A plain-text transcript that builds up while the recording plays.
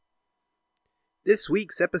This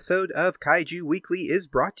week's episode of Kaiju Weekly is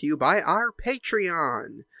brought to you by our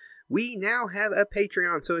Patreon. We now have a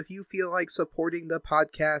Patreon, so if you feel like supporting the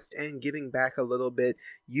podcast and giving back a little bit,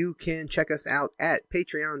 you can check us out at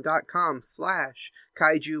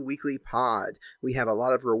patreon.com/Kaiju Weekly Pod. We have a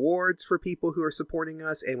lot of rewards for people who are supporting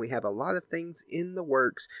us, and we have a lot of things in the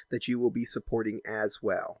works that you will be supporting as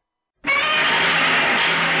well.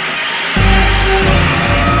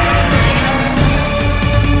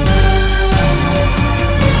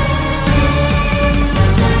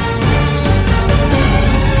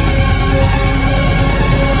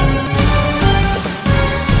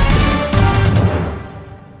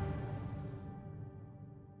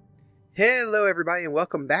 Hello everybody and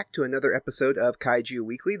welcome back to another episode of Kaiju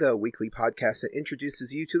Weekly, the weekly podcast that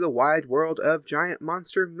introduces you to the wide world of giant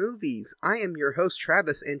monster movies. I am your host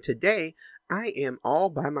Travis, and today I am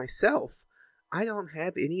all by myself. I don't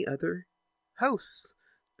have any other hosts.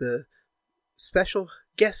 The special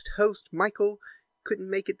guest host Michael couldn't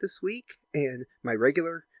make it this week, and my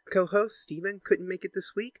regular co-host Steven couldn't make it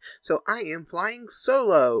this week, so I am flying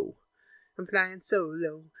solo. I'm flying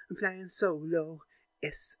solo.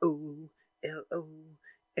 S-O-L-O-S-O.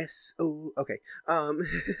 Okay.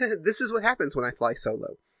 This is what happens when I fly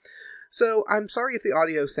solo. So, I'm sorry if the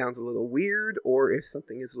audio sounds a little weird or if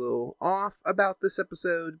something is a little off about this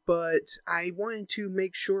episode, but I wanted to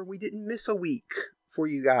make sure we didn't miss a week for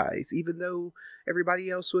you guys, even though everybody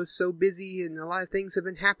else was so busy and a lot of things have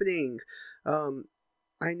been happening.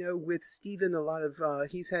 I know with Steven,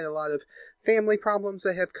 he's had a lot of family problems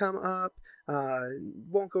that have come up.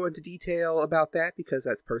 Won't go into detail about that because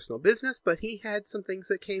that's personal business, but he had some things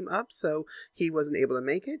that came up, so he wasn't able to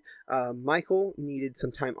make it. Michael needed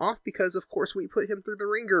some time off because, of course, we put him through the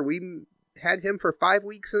ringer. We had him for 5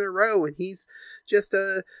 weeks in a row, and he's just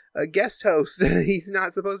a guest host. He's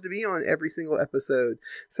not supposed to be on every single episode.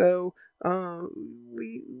 So,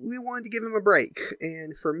 we wanted to give him a break.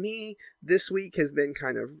 And for me, this week has been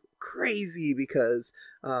kind of crazy because,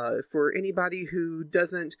 for anybody who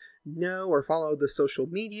doesn't know or follow the social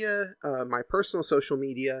media, my personal social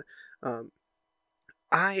media,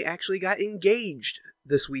 I actually got engaged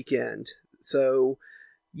this weekend. So,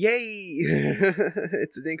 yay!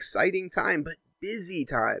 It's an exciting time, but busy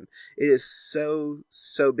time. It is so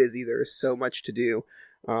busy. There is so much to do.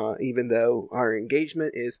 Even though our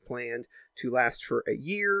engagement is planned to last for a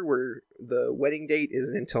year, where the wedding date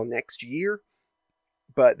isn't until next year.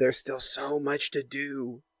 But there's still so much to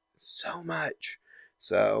do. So much.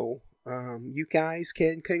 So, you guys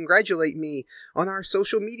can congratulate me on our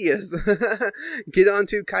social medias. Get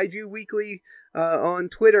onto Kaiju Weekly on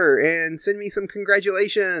Twitter and send me some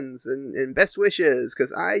congratulations and best wishes,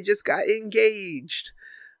 because I just got engaged.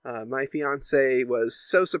 My fiance was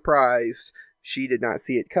so surprised. She did not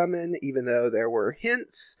see it coming, even though there were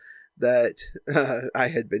hints that I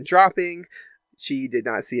had been dropping. She did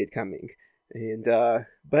not see it coming. And,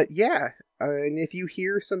 but yeah, and if you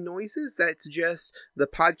hear some noises, that's just the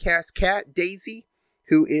podcast cat, Daisy,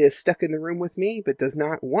 who is stuck in the room with me, but does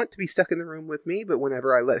not want to be stuck in the room with me, but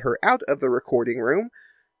whenever I let her out of the recording room,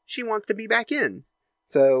 she wants to be back in.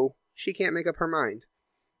 So, she can't make up her mind.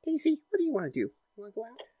 Daisy, what do you want to do? You want to go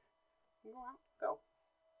out? You want to go out?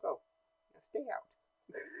 Go. Now stay out.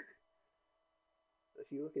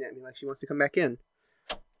 She's looking at me like she wants to come back in.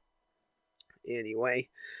 Anyway,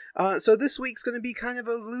 so this week's going to be kind of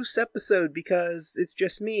a loose episode because it's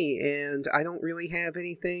just me, and I don't really have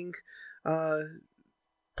anything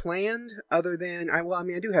planned other than, I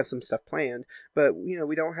do have some stuff planned, but,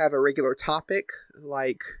 we don't have a regular topic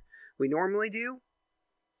like we normally do.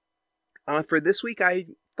 For this week, I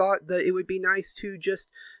thought that it would be nice to just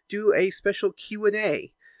do a special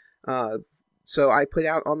Q&A. So I put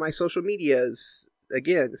out on my social medias,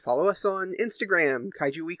 again, follow us on Instagram,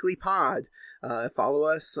 Kaiju Weekly Pod. Follow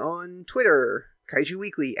us on Twitter, Kaiju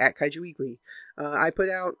Weekly, at Kaiju Weekly. I put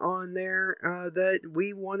out on there that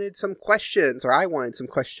we wanted some questions, or I wanted some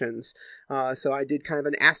questions. So I did kind of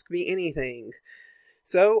an Ask Me Anything.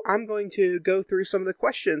 So I'm going to go through some of the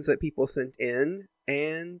questions that people sent in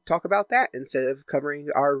and talk about that instead of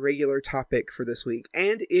covering our regular topic for this week.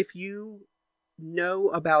 And if you know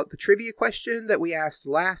about the trivia question that we asked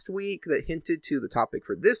last week that hinted to the topic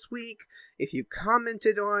for this week, if you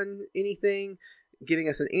commented on anything, giving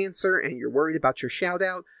us an answer, and you're worried about your shout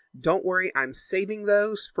out, don't worry, I'm saving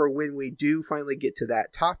those for when we do finally get to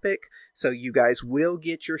that topic, so you guys will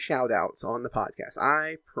get your shout outs on the podcast.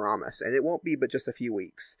 I promise. And it won't be but just a few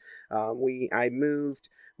weeks. I moved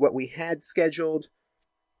what we had scheduled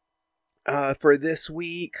for this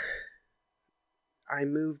week. I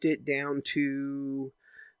moved it down to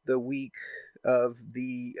the week of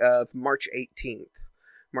March 18th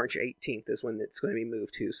March 18th is when it's going to be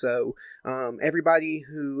moved to. So everybody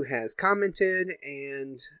who has commented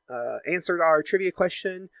and answered our trivia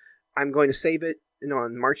question, I'm going to save it, and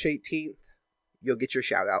on March 18th, you'll get your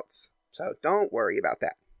shout-outs. So don't worry about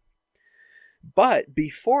that. But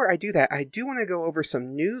before I do that, I do want to go over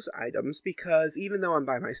some news items, because even though I'm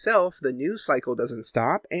by myself, the news cycle doesn't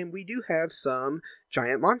stop, and we do have some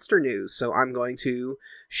giant monster news. So I'm going to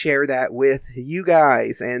share that with you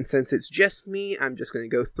guys. And since it's just me, I'm just going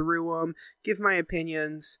to go through them, give my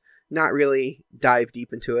opinions, not really dive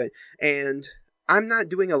deep into it. And I'm not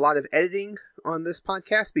doing a lot of editing on this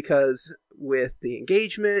podcast, because with the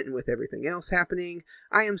engagement and with everything else happening,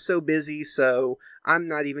 I am so busy, so I'm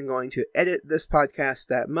not even going to edit this podcast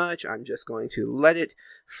that much. I'm just going to let it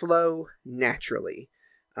flow naturally.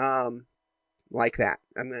 Like that.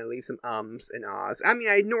 I'm going to leave some ums and ahs. I mean,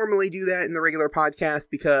 I normally do that in the regular podcast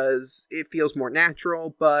because it feels more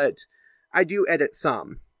natural, but I do edit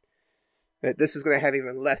some. But this is going to have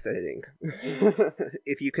even less editing,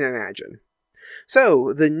 if you can imagine.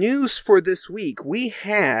 So, the news for this week, we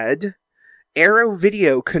had Arrow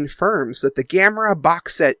Video confirms that the Gamera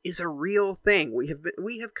box set is a real thing. We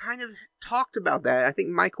have kind of talked about that. I think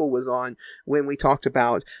Michael was on when we talked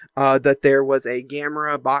about that there was a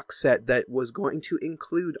Gamera box set that was going to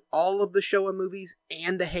include all of the Showa movies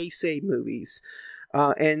and the Heisei movies.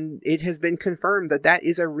 And it has been confirmed that that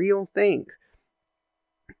is a real thing.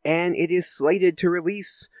 And it is slated to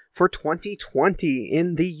release for 2020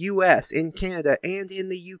 in the US, in Canada, and in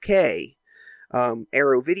the UK.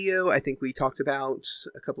 Arrow Video, I think we talked about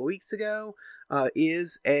a couple of weeks ago,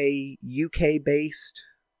 is a UK-based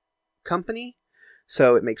company.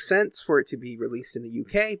 So it makes sense for it to be released in the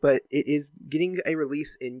UK, but it is getting a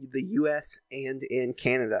release in the US and in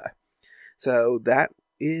Canada. So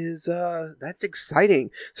that's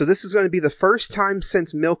exciting. So this is going to be the first time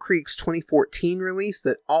since Mill Creek's 2014 release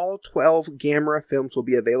that all 12 Gamera films will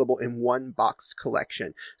be available in one boxed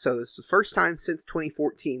collection. So this is the first time since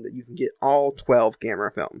 2014 that you can get all 12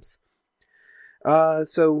 Gamera films.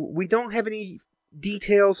 So we don't have any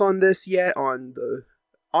details on this yet, on the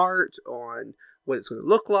art, on what it's going to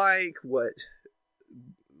look like,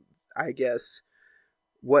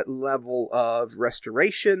 what level of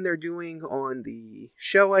restoration they're doing on the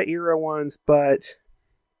Showa era ones, but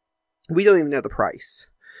we don't even know the price.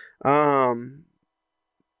 But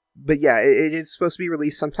yeah, it is supposed to be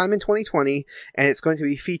released sometime in 2020, and it's going to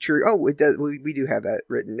be featured. Oh, it does. We do have that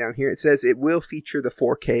written down here. It says it will feature the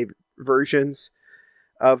 4K versions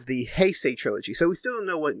of the Heisei trilogy. So we still don't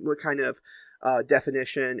know what kind of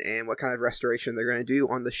definition and what kind of restoration they're going to do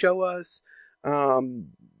on the Showas.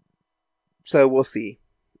 So we'll see.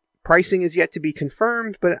 Pricing is yet to be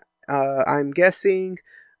confirmed, but I'm guessing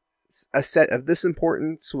a set of this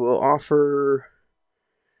importance will offer.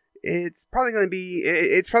 It's probably going to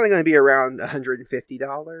be around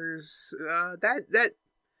 $150.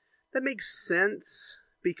 That makes sense,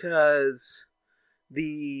 because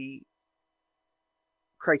the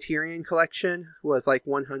Criterion collection was like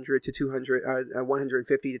 $150 to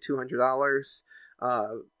 $200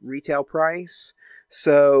 retail price.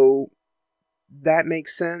 So that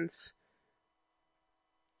makes sense.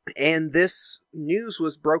 And this news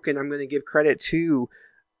was broken. I'm going to give credit to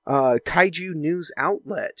Kaiju News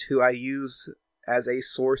Outlet, who I use as a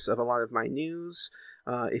source of a lot of my news.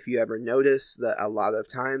 If you ever notice that a lot of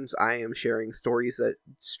times I am sharing stories that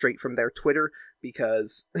straight from their Twitter,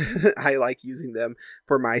 because I like using them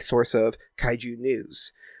for my source of Kaiju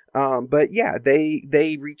news. But yeah,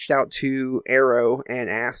 they reached out to Arrow and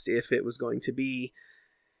asked if it was going to be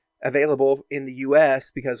available in the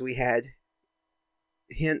US, because we had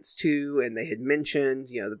hints to, and they had mentioned,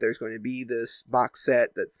 that there's going to be this box set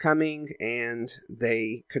that's coming, and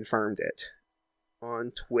they confirmed it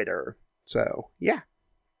on Twitter. So yeah,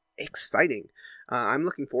 exciting. I'm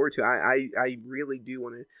looking forward to it. I really do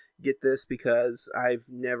want to get this, because I've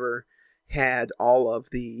never had all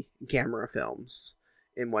of the Gamera films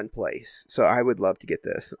in one place. So I would love to get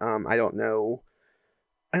this. I don't know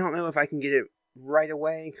if I can get it right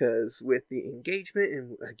away, because with the engagement,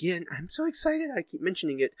 and again, I'm so excited. I keep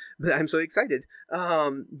mentioning it, but I'm so excited.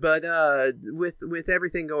 But with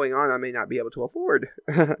everything going on, I may not be able to afford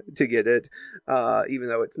to get it, even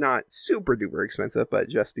though it's not super duper expensive, but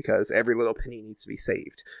just because every little penny needs to be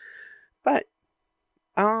saved. But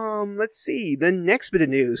let's see. The next bit of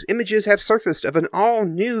news. Images have surfaced of an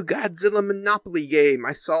all-new Godzilla Monopoly game.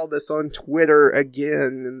 I saw this on Twitter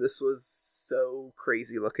again, and this was so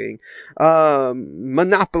crazy looking.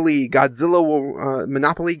 Monopoly Godzilla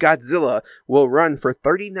will run for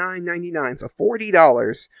 $39.99, so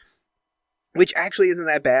 $40. which actually isn't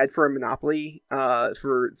that bad for a monopoly,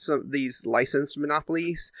 for some of these licensed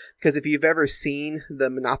monopolies, because if you've ever seen the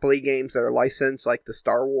Monopoly games that are licensed, like the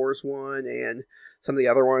Star Wars one and some of the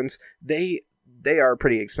other ones, they are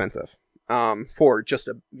pretty expensive, for just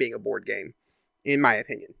being a board game, in my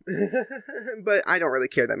opinion. But I don't really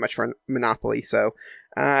care that much for Monopoly, so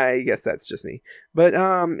I guess that's just me. But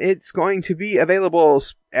it's going to be available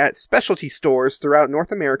at specialty stores throughout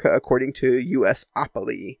North America, according to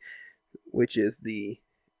USopoly, which is the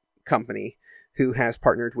company who has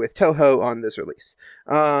partnered with Toho on this release.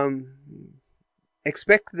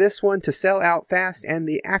 Expect this one to sell out fast and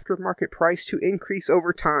the aftermarket price to increase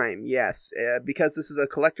over time. Yes, because this is a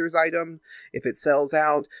collector's item, if it sells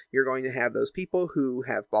out, you're going to have those people who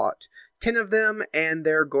have bought 10 of them, and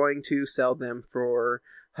they're going to sell them for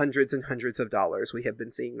hundreds and hundreds of dollars. We have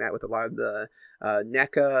been seeing that with a lot of the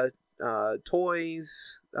NECA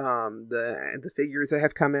toys, the figures that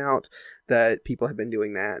have come out, that people have been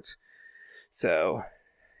doing that. So,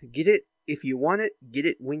 get it if you want it, get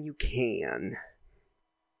it when you can.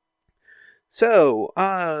 So,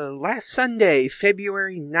 last Sunday,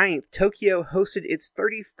 February 9th, Tokyo hosted its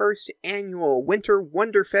 31st annual Winter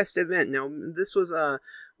Wonderfest event. Now, this was,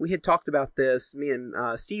 we had talked about this, me and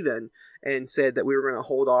Steven, and said that we were going to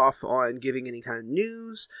hold off on giving any kind of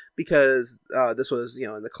news, because this was,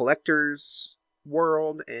 in the collector's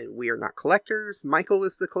world, and we are not collectors. Michael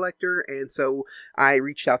is the collector, and so I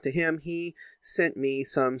reached out to him. He sent me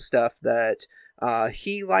some stuff that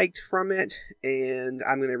he liked from it, and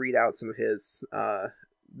I'm going to read out some of his.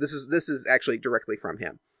 This is actually directly from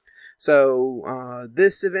him. So,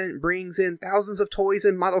 this event brings in thousands of toys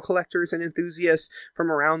and model collectors and enthusiasts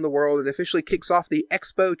from around the world, and officially kicks off the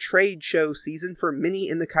Expo trade show season for many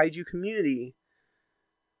in the kaiju community.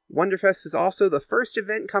 Wonderfest is also the first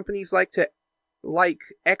event companies like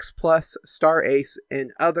X Plus, Star Ace,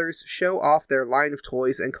 and others show off their line of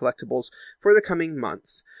toys and collectibles for the coming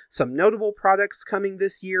months. Some notable products coming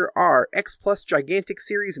this year are X Plus Gigantic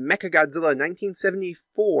Series Mechagodzilla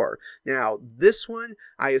 1974. Now, this one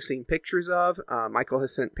I have seen pictures of. Michael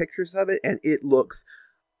has sent pictures of it, and it looks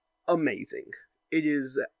amazing. It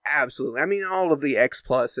is absolutely. I mean, all of the X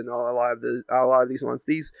Plus and a lot of these ones,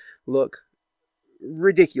 these look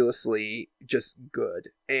ridiculously just good.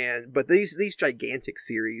 But this gigantic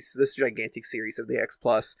series of the X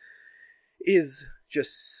Plus is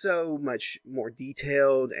just so much more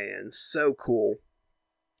detailed and so cool.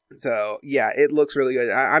 So yeah, it looks really good.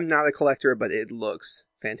 I'm not a collector, but it looks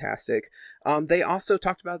fantastic. They also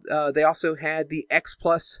talked about they also had the X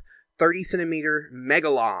Plus 30 centimeter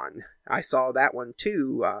Megalon. I saw that one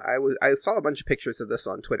too. I saw a bunch of pictures of this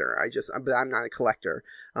on Twitter. But I'm not a collector.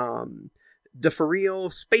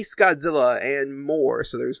 DeFurreal, Space Godzilla, and more.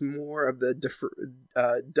 So there's more of the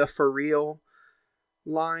DeFurreal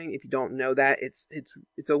line. If you don't know that, it's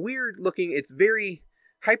a weird looking. It's very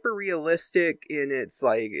hyper realistic in its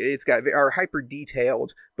hyper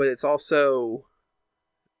detailed, but it's also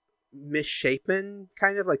misshapen,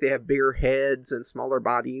 kind of like they have bigger heads and smaller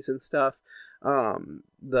bodies and stuff.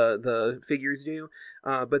 The figures do,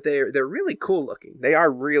 but they're really cool looking. They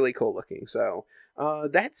are really cool looking. So.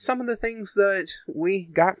 That's some of the things that we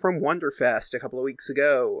got from Wonderfest a couple of weeks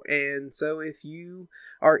ago. And so if you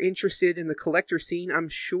are interested in the collector scene, I'm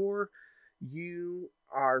sure you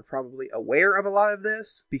are probably aware of a lot of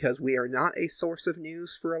this, because we are not a source of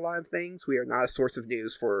news for a lot of things. We are not a source of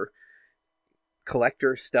news for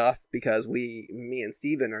collector stuff, because me and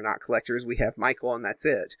Steven are not collectors. We have Michael, and that's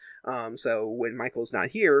it. So when Michael's not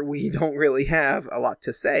here, we don't really have a lot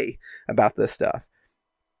to say about this stuff.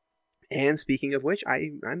 And speaking of which,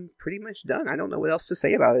 I'm pretty much done. I don't know what else to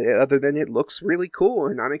say about it, other than it looks really cool,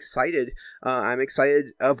 and I'm excited. I'm excited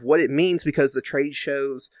of what it means, because the trade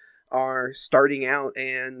shows are starting out,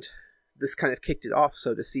 and this kind of kicked it off,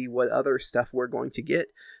 so to see what other stuff we're going to get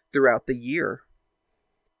throughout the year.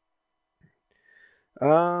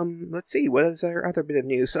 Let's see, what is our other bit of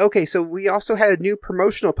news? Okay, so we also had a new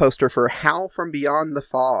promotional poster for Howl from Beyond the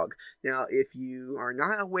Fog. Now, if you are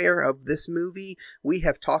not aware of this movie, we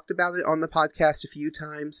have talked about it on the podcast a few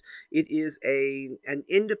times. It is an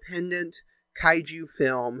independent kaiju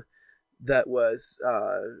film that was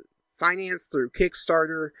financed through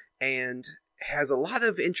Kickstarter, and has a lot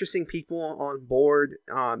of interesting people on board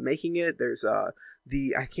making it. There's I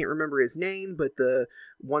can't remember his name, but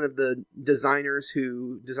one of the designers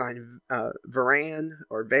who designed Varan,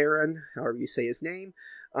 however you say his name,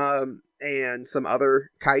 and some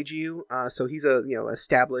other kaiju. So he's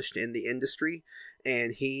established in the industry,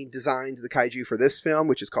 and he designed the kaiju for this film,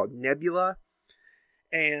 which is called Nebula,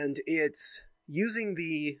 and it's using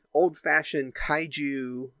the old-fashioned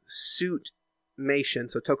kaiju suit-mation,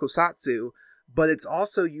 so tokusatsu, but it's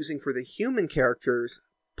also using for the human characters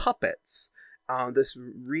puppets. This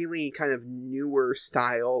really kind of newer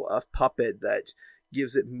style of puppet that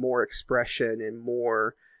gives it more expression and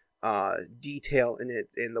more detail in it,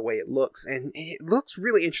 in the way it looks, and it looks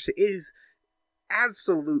really interesting. It is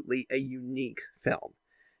absolutely a unique film,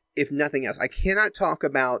 if nothing else. I cannot talk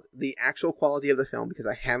about the actual quality of the film because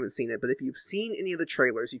I haven't seen it, but if you've seen any of the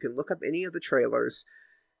trailers, you can look up any of the trailers,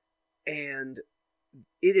 and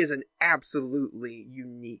it is an absolutely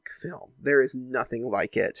unique film. There is nothing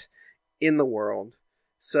like it in the world.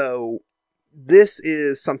 So this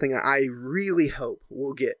is something I really hope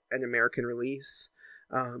will get an American release,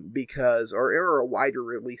 because, or a wider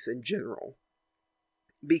release in general,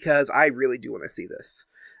 because I really do want to see this.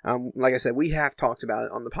 Like I said, we have talked about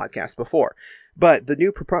it on the podcast before, but the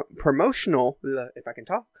new promotional, if I can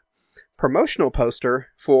talk, promotional poster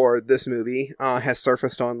for this movie has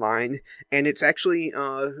surfaced online, and it's actually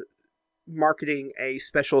marketing a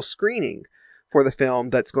special screening for the film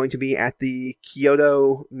that's going to be at the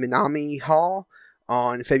Kyoto Minami Hall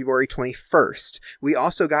on February 21st. We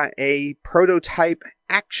also got a prototype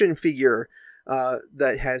action figure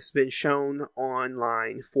that has been shown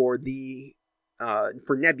online for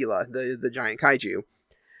for Nebula, the giant kaiju.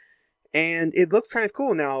 And it looks kind of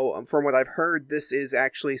cool. Now, from what I've heard, this is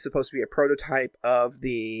actually supposed to be a prototype of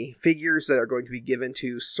the figures that are going to be given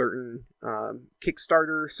to certain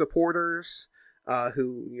Kickstarter supporters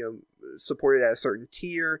who supported at a certain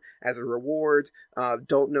tier as a reward.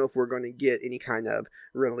 Don't know if we're going to get any kind of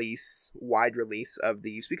wide release of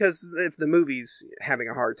these, because if the movie's having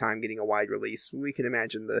a hard time getting a wide release, we can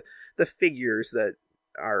imagine the figures that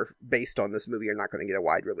are based on this movie are not going to get a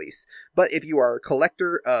wide release. But if you are a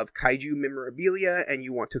collector of kaiju memorabilia and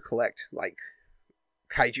you want to collect like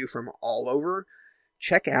kaiju from all over,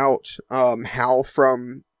 check out Howl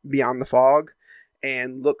from Beyond the Fog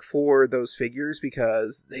and look for those figures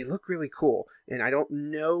because they look really cool. And I don't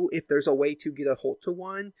know if there's a way to get a hold to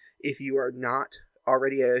one if you are not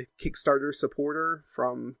already a Kickstarter supporter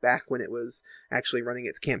from back when it was actually running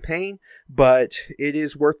its campaign, but it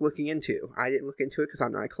is worth looking into. I didn't look into it because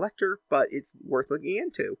I'm not a collector, but it's worth looking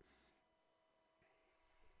into.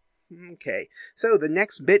 Okay, so the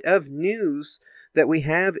next bit of news that we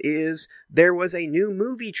have is there was a new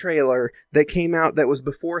movie trailer that came out that was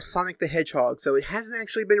before Sonic the Hedgehog, so it hasn't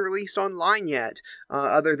actually been released online yet,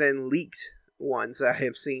 other than leaked ones that I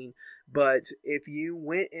have seen. But if you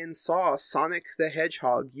went and saw Sonic the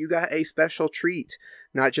Hedgehog, you got a special treat,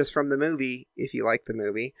 not just from the movie, if you like the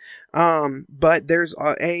movie, but there's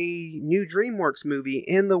a new DreamWorks movie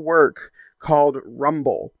in the work called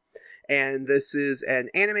Rumble. And this is an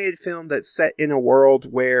animated film that's set in a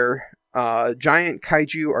world where giant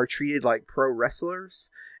kaiju are treated like pro wrestlers,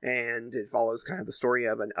 and it follows kind of the story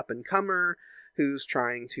of an up-and-comer who's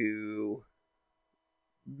trying to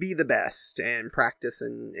be the best and practice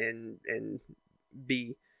and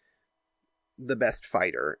be the best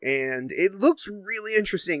fighter. And it looks really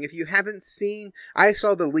interesting. If you haven't seen, I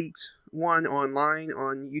saw the leaked one online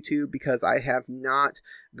on YouTube because I have not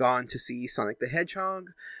gone to see Sonic the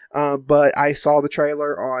Hedgehog, but I saw the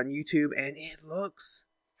trailer on YouTube and it looks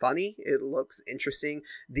funny. It looks interesting.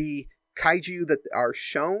 The kaiju that are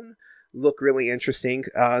shown look really interesting.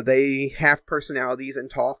 They have personalities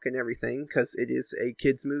and talk and everything because it is a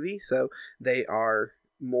kids movie, so they are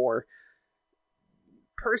more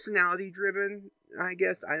personality driven, I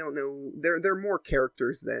guess. I don't know. They're more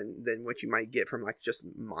characters than what you might get from like just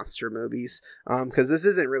monster movies. Because this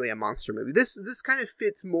isn't really a monster movie. This kind of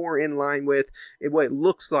fits more in line with what it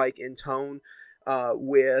looks like in tone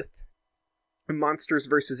with Monsters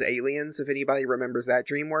vs. Aliens. If anybody remembers that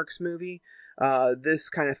DreamWorks movie, this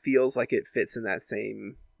kind of feels like it fits in that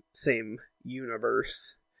same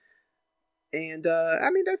universe. And, I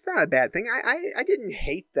mean, that's not a bad thing. I didn't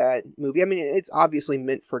hate that movie. I mean, it's obviously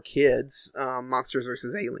meant for kids, Monsters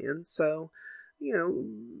vs. Aliens, so,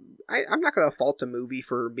 I'm not going to fault a movie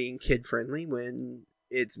for being kid-friendly when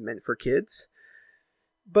it's meant for kids.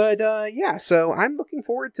 But, yeah, so I'm looking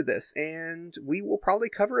forward to this, and we will probably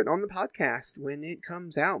cover it on the podcast when it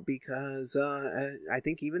comes out, because, I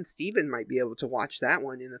think even Steven might be able to watch that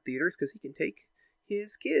one in the theaters, because he can take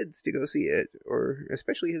his kids to go see it, or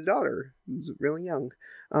especially his daughter, who's really young.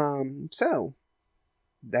 So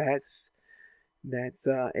that's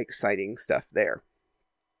exciting stuff there.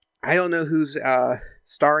 I don't know who's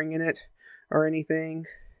starring in it or anything.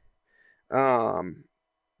 I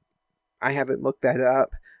haven't looked that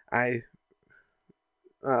up. I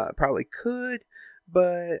probably could,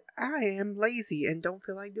 but I am lazy and don't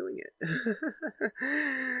feel like doing it.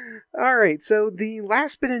 Alright, so the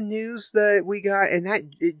last bit of news that we got, and that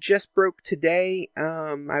it just broke today,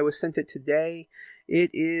 I was sent it today,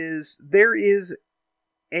 there is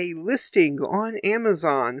a listing on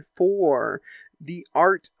Amazon for the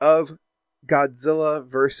art of Godzilla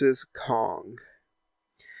vs. Kong.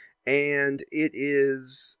 And it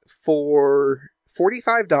is for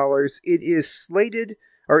 $45. It is slated,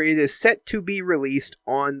 or it is set to be released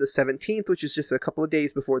on the 17th, which is just a couple of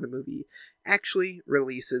days before the movie actually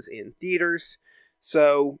releases in theaters.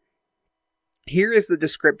 So here is the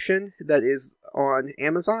description that is on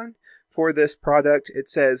Amazon for this product. It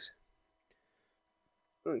says,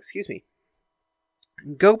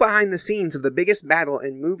 go behind the scenes of the biggest battle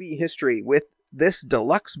in movie history with this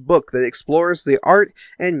deluxe book that explores the art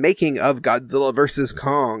and making of Godzilla vs.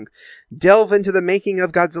 Kong. Delve into the making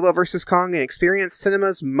of Godzilla vs. Kong and experience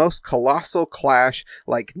cinema's most colossal clash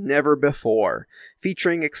like never before.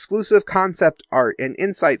 Featuring exclusive concept art and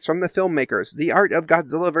insights from the filmmakers, the art of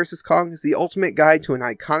Godzilla vs. Kong is the ultimate guide to an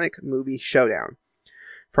iconic movie showdown.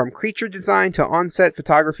 From creature design to on-set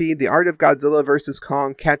photography, the art of Godzilla vs.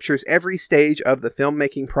 Kong captures every stage of the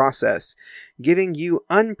filmmaking process, giving you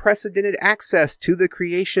unprecedented access to the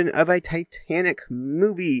creation of a titanic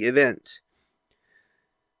movie event.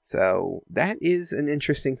 So, that is an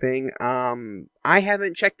interesting thing. I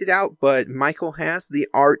haven't checked it out, but Michael has. The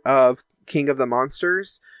art of King of the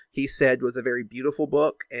Monsters, he said, was a very beautiful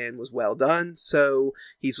book and was well done, so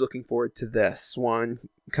he's looking forward to this one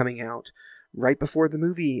coming out right before the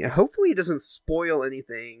movie. Hopefully it doesn't spoil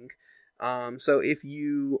anything. So if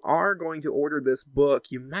you are going to order this book,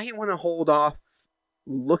 you might want to hold off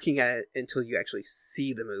looking at it until you actually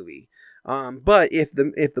see the movie. But if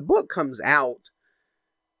the book comes out,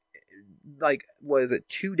 like,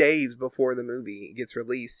 2 days before the movie gets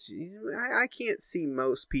released, I can't see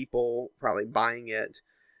most people probably buying it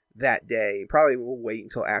that day. Probably will wait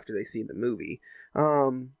until after they see the movie.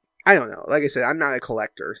 I don't know. Like I said, I'm not a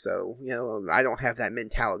collector, so, I don't have that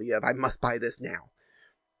mentality of I must buy this now.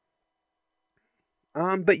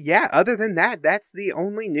 But yeah, other than that, that's the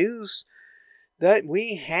only news that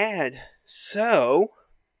we had. So,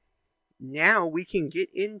 now we can get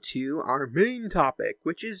into our main topic,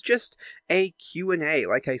 which is just a Q&A.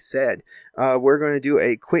 Like I said, we're going to do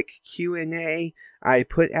a quick Q&A. I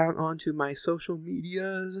put out onto my social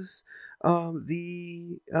medias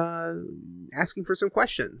asking for some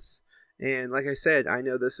questions. And like I said, I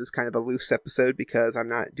know this is kind of a loose episode because I'm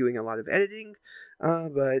not doing a lot of editing,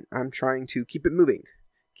 but I'm trying to keep it moving,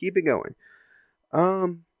 keep it going.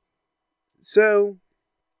 So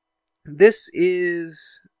this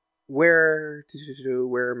is where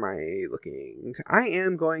am I looking? I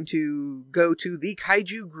am going to go to the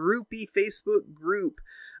Kaiju Groupie Facebook group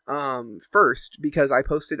first, because I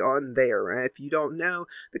posted on there. And if you don't know,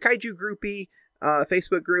 the Kaiju Groupie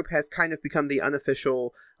Facebook group has kind of become the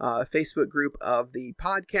unofficial Facebook group of the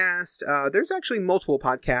podcast. There's actually multiple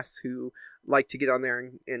podcasts who like to get on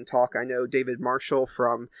there and talk. I know David Marshall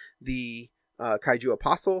from the Kaiju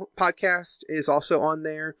Apostle podcast is also on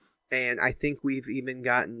there. And I think we've even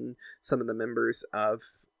gotten some of the members of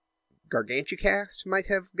GargantuCast might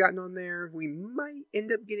have gotten on there. We might end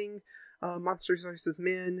up getting Monsters vs.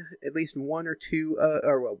 Men, at least one or two,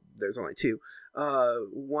 there's only two,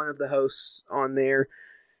 one of the hosts on there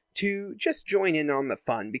to just join in on the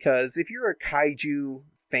fun, because if you're a kaiju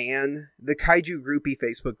fan, the Kaiju Groupie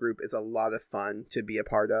Facebook group is a lot of fun to be a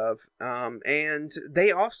part of, and they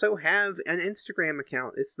also have an Instagram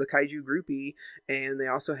account. It's the Kaiju Groupie, and they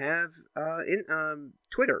also have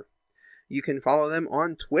Twitter. You can follow them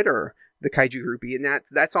on Twitter, the Kaiju Groupie, and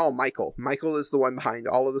that's all Michael. Michael is the one behind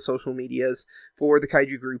all of the social medias for the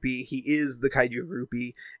Kaiju Groupie. He is the Kaiju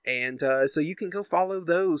Groupie, and so you can go follow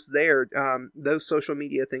those social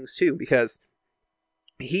media things too, because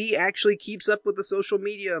he actually keeps up with the social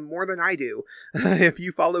media more than I do. If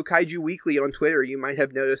you follow Kaiju Weekly on Twitter, you might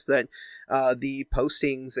have noticed that the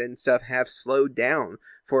postings and stuff have slowed down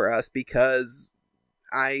for us because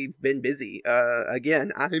I've been busy.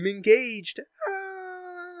 Again, I'm engaged.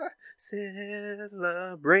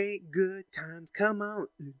 Celebrate good times. Come on.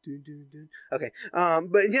 Okay.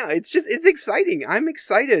 But yeah, it's exciting. I'm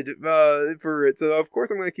excited, for it. So of course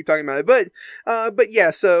I'm going to keep talking about it. But yeah,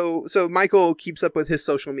 so Michael keeps up with his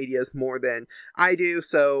social medias more than I do.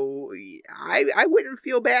 So I wouldn't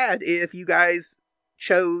feel bad if you guys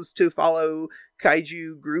chose to follow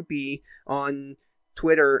Kaiju Groupie on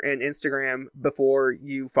Twitter and Instagram before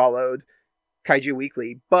you followed Kaiju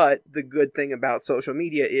Weekly. But the good thing about social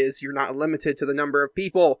media is you're not limited to the number of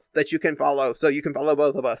people that you can follow, so you can follow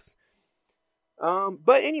both of us.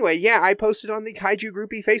 But anyway, yeah, I posted on the Kaiju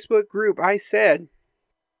Groupie Facebook group. I said,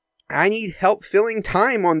 I need help filling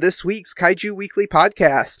time on this week's Kaiju Weekly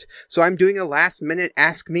podcast. So I'm doing a last minute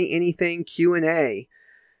Ask Me Anything Q&A.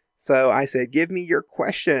 So I said, give me your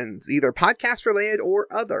questions, either podcast related or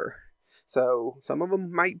other. So some of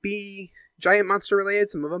them might be giant monster related,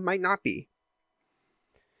 some of them might not be.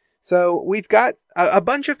 So we've got a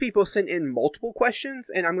bunch of people sent in multiple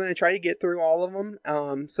questions, and I'm going to try to get through all of them.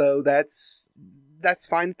 So that's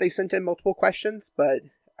fine that they sent in multiple questions, but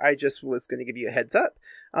I just was going to give you a heads up,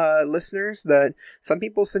 listeners, that some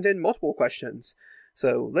people sent in multiple questions.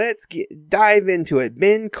 So let's dive into it.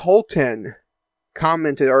 Ben Colton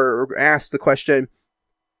commented or asked the question,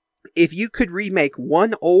 if you could remake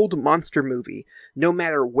one old monster movie, no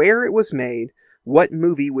matter where it was made, what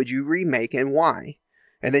movie would you remake and why?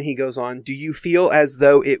 And then he goes on, do you feel as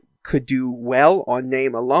though it could do well on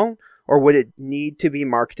name alone, or would it need to be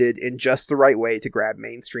marketed in just the right way to grab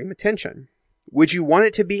mainstream attention? Would you want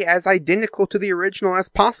it to be as identical to the original as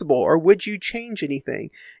possible, or would you change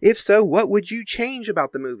anything? If so, what would you change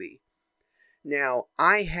about the movie? Now,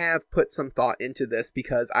 I have put some thought into this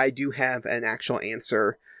because I do have an actual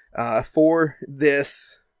answer for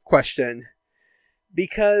this question,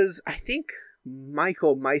 because I think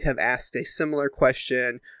Michael might have asked a similar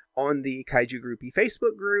question on the Kaiju Groupie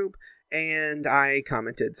Facebook group, and I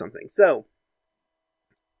commented something. So,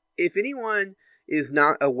 if anyone is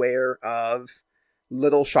not aware of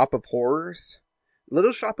Little Shop of Horrors,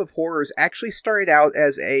 Little Shop of Horrors actually started out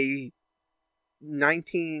as a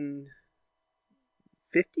 1950s,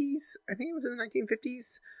 I think it was in the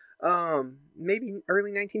 1950s, maybe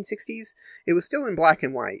early 1960s. It was still in black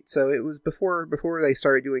and white, so it was before they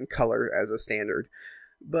started doing color as a standard.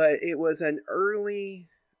 But it was an early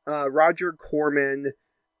Roger Corman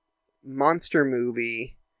monster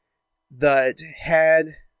movie that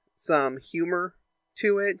had some humor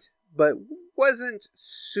to it, but wasn't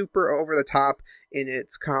super over the top in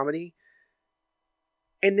its comedy.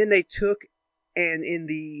 And then they took, and in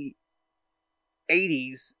the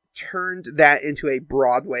 80s, turned that into a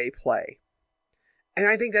Broadway play. And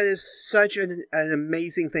I think that is such an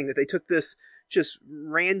amazing thing that they took this just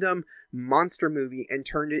random monster movie and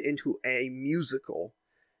turned it into a musical.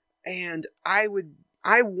 And I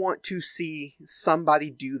want to see somebody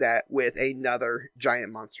do that with another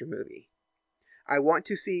giant monster movie. I want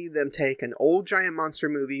to see them take an old giant monster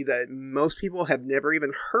movie that most people have never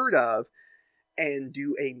even heard of and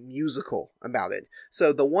do a musical about it.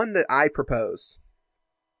 So the one that I propose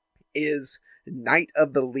is Night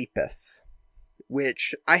of the Lepus,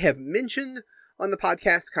 which I have mentioned on the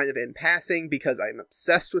podcast kind of in passing because I'm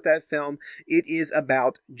obsessed with that film. It is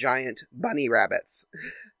about giant bunny rabbits.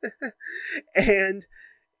 And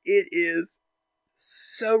it is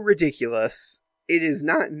so ridiculous. It is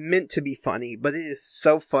not meant to be funny, but it is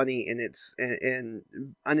so funny and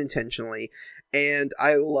unintentionally. And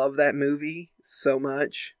I love that movie so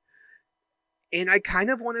much. And I kind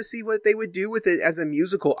of want to see what they would do with it as a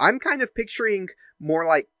musical. I'm kind of picturing more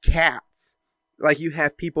like Cats. Like you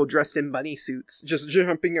have people dressed in bunny suits just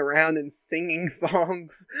jumping around and singing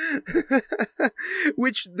songs.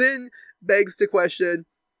 Which then begs the question,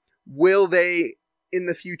 will they in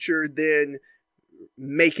the future then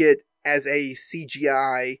make it as a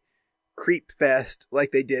CGI creep fest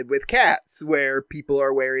like they did with Cats, where people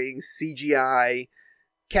are wearing CGI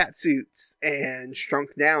cat suits and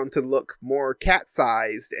shrunk down to look more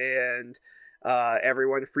cat-sized, and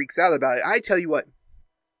everyone freaks out about it. I tell you what,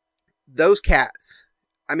 those cats,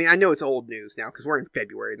 I mean, I know it's old news now because we're in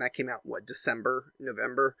February and that came out, December,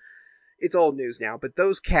 November? It's old news now, but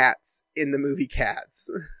those cats in the movie Cats,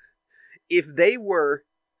 if they were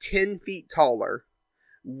 10 feet taller,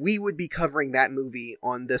 we would be covering that movie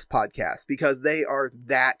on this podcast because they are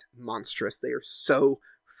that monstrous. They are so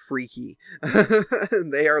freaky.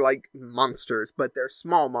 They are like monsters, but they're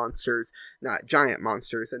small monsters, not giant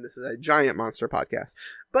monsters, and this is a giant monster podcast.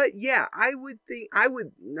 But yeah, I would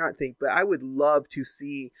love to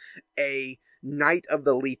see a Night of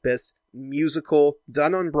the Lepus musical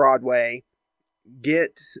done on Broadway.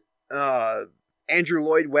 Get Andrew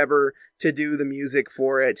Lloyd Webber to do the music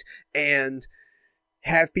for it, and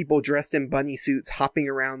have people dressed in bunny suits hopping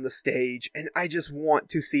around the stage, and I just want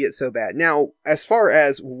to see it so bad. Now, as far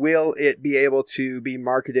as will it be able to be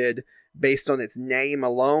marketed based on its name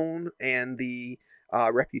alone and the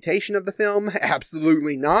reputation of the film,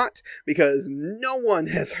 absolutely not, because no one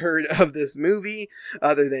has heard of this movie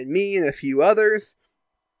other than me and a few others.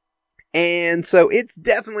 And so it's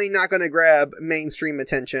definitely not going to grab mainstream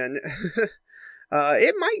attention.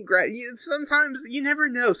 It might grab, sometimes, you never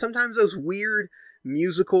know, sometimes those weird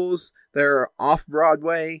musicals that are off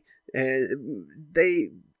Broadway and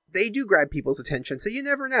they do grab people's attention, so you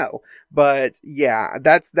never know. But yeah,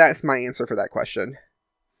 that's my answer for that question.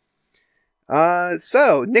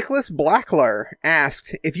 So Nicholas Blackler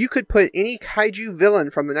asked, if you could put any kaiju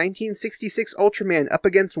villain from the 1966 Ultraman up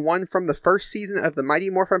against one from the first season of the Mighty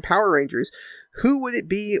Morphin Power Rangers, who would it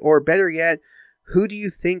be? Or better yet, who do you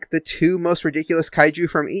think the two most ridiculous kaiju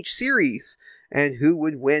from each series? And who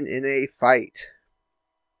would win in a fight?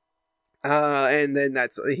 And then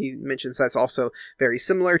he mentions that's also very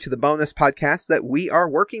similar to the bonus podcast that we are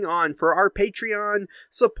working on for our Patreon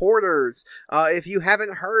supporters. If you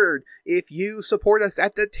haven't heard, if you support us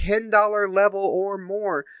at the $10 level or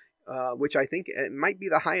more, which I think it might be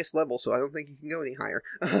the highest level, so I don't think you can go any higher.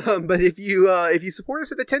 But if you support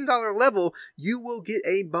us at the $10 level, you will get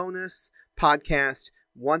a bonus podcast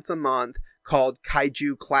once a month called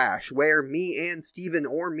Kaiju Clash, where me and Steven,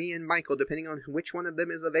 or me and Michael, depending on which one of them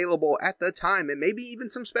is available at the time, and maybe even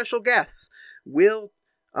some special guests, will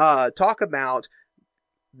talk about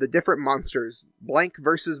the different monsters, blank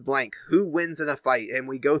versus blank, who wins in a fight, and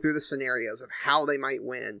we go through the scenarios of how they might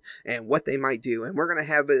win and what they might do, and we're going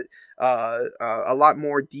to have it a lot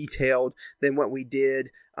more detailed than what we did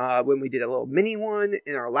when we did a little mini one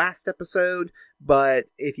in our last episode. But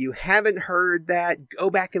if you haven't heard that, go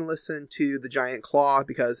back and listen to The Giant Claw,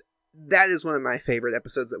 because that is one of my favorite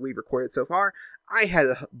episodes that we've recorded so far. I had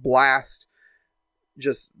a blast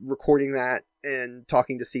just recording that and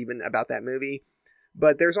talking to Steven about that movie.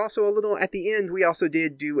 But there's also a little, at the end, we also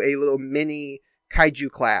did do a little mini Kaiju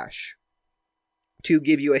Clash to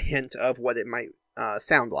give you a hint of what it might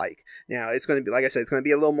sound like. Now, it's going to be, like I said, it's going to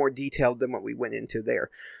be a little more detailed than what we went into there.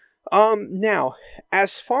 Now,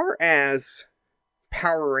 as far as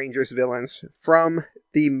Power Rangers villains from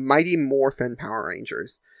the Mighty Morphin Power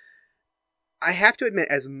Rangers, I have to admit,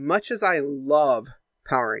 as much as I love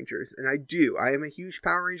Power Rangers, and I am a huge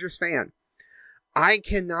Power Rangers fan, I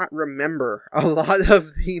cannot remember a lot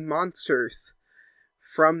of the monsters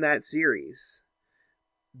from that series.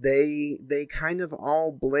 They kind of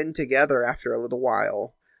all blend together after a little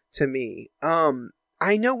while to me.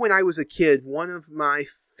 I know when I was a kid, one of my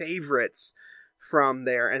favorites from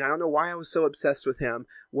there, and I don't know why I was so obsessed with him,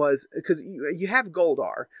 was because you have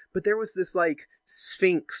Goldar, but there was this like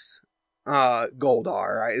Sphinx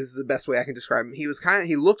Goldar, right? This is the best way I can describe him. He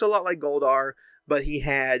looked a lot like Goldar, but he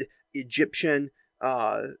had Egyptian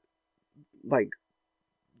like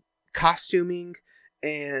costuming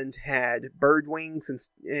and had bird wings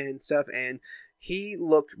and stuff, and he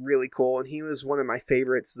looked really cool, and he was one of my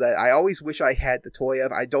favorites that I always wish I had the toy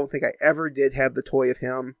of. I don't think I ever did have the toy of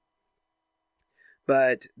him.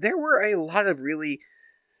 But there were a lot of really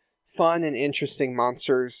fun and interesting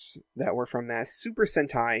monsters that were from that. Super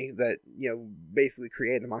Sentai, that, basically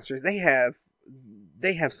created the monsters, they have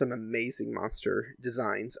some amazing monster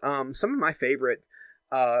designs. Some of my favorite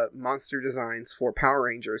monster designs for Power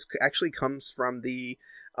Rangers actually comes from the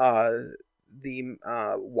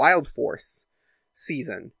Wild Force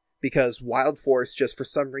season, because Wild Force, just for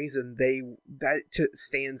some reason,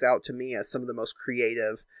 stands out to me as some of the most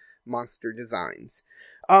creative monster designs.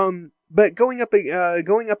 But going up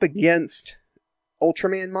against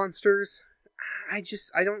Ultraman monsters, I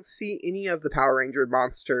don't see any of the Power Ranger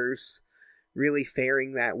monsters really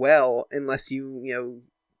faring that well, unless you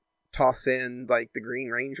toss in like the Green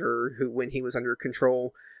Ranger, who, when he was under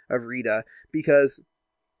control of Rita, because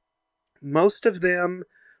most of them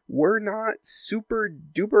were not super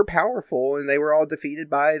duper powerful, and they were all defeated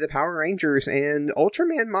by the Power Rangers. And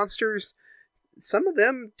Ultraman monsters, some of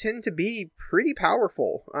them tend to be pretty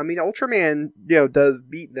powerful. I mean, Ultraman, does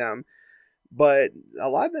beat them, but a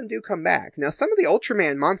lot of them do come back. Now, some of the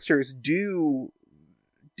Ultraman monsters do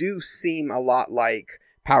seem a lot like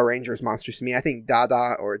Power Rangers monsters to me. I think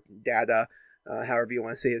Dada, or Dada, however you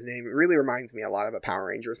want to say his name, it really reminds me a lot of a Power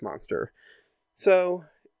Rangers monster. So,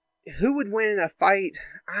 who would win a fight?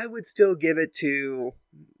 I would still give it to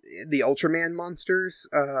the Ultraman monsters,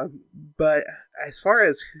 but as far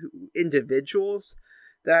as individuals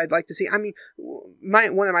that I'd like to see, I mean,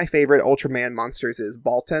 one of my favorite Ultraman monsters is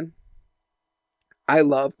Baltan. I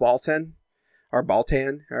love Baltan, or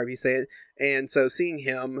Baltan, however you say it, and so seeing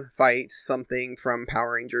him fight something from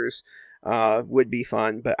Power Rangers would be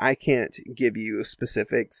fun, but I can't give you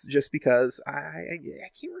specifics just because I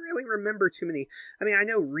can't really remember too many. I mean, I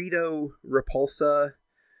know Rito Repulsa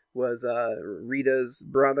was Rita's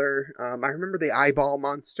brother. I remember the eyeball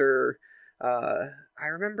monster. I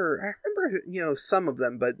remember some of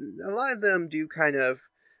them, but a lot of them do kind of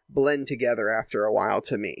blend together after a while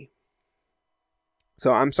to me.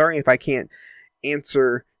 So I'm sorry if I can't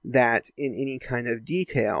answer that in any kind of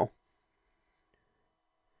detail.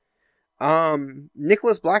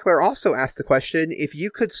 Nicholas Blackler also asked the question, if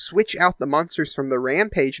you could switch out the monsters from the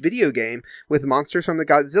Rampage video game with monsters from the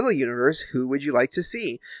Godzilla universe, who would you like to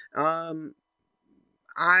see? I'm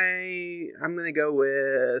gonna go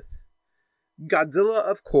with Godzilla,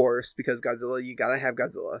 of course, because Godzilla, you gotta have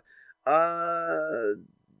Godzilla. I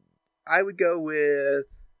would go with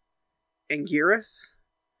Anguirus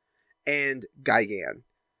and Gigan.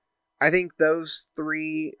 I think those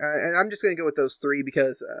three, and I'm just going to go with those three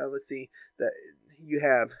because, let's see, you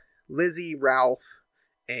have Lizzie, Ralph,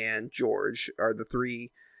 and George are the three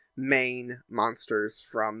main monsters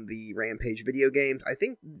from the Rampage video games. I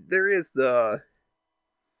think there is the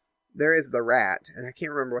rat, and I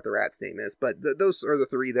can't remember what the rat's name is, but those are the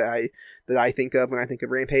three that I think of when I think of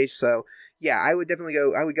Rampage. So yeah, I would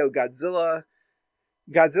go Godzilla.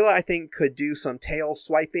 Godzilla, I think, could do some tail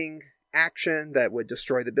swiping action that would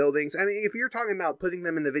destroy the buildings. I mean, if you're talking about putting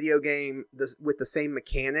them in the video game with the same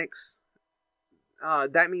mechanics,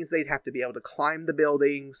 that means they'd have to be able to climb the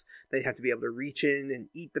buildings, they'd have to be able to reach in and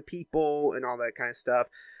eat the people and all that kind of stuff.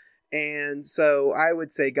 And so I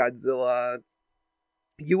would say Godzilla.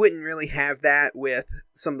 You wouldn't really have that with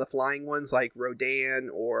some of the flying ones like Rodan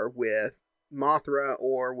or with Mothra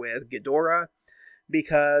or with Ghidorah,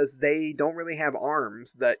 because they don't really have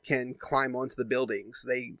arms that can climb onto the buildings.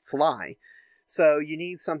 They fly. So you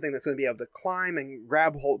need something that's going to be able to climb and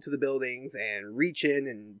grab hold to the buildings and reach in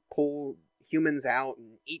and pull humans out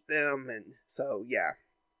and eat them. And so, yeah.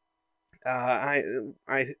 I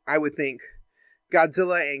would think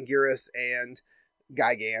Godzilla, Anguirus, and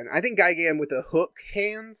Gigan. I think Gigan with the hook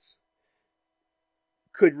hands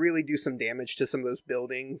could really do some damage to some of those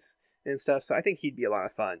buildings and stuff. So I think he'd be a lot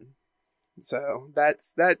of fun. So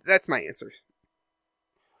that's my answer.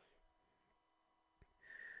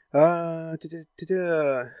 That's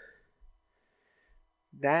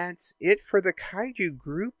it for the Kaiju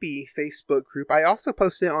Groupie Facebook group. I also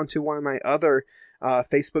posted it onto one of my other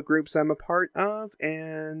Facebook groups I'm a part of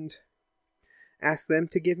and asked them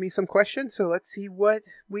to give me some questions. So let's see what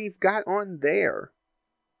we've got on there.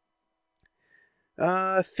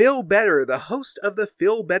 Phil Better, the host of the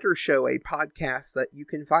Phil Better Show, a podcast that you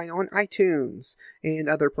can find on iTunes and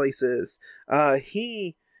other places.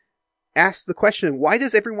 He asked the question, why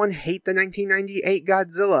does everyone hate the 1998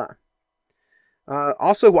 Godzilla?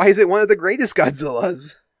 Also, why is it one of the greatest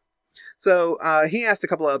Godzillas? So, he asked a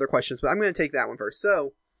couple of other questions, but I'm going to take that one first.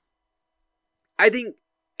 So, I think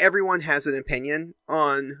everyone has an opinion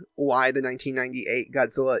on why the 1998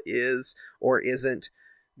 Godzilla is or isn't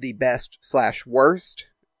the best/worst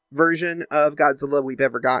version of Godzilla we've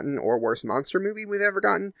ever gotten, or worst monster movie we've ever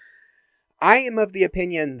gotten. I am of the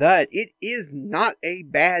opinion that it is not a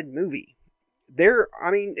bad movie.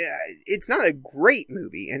 It's not a great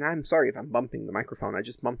movie, and I'm sorry if I'm bumping the microphone. I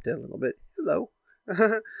just bumped it a little bit. Hello.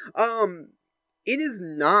 It is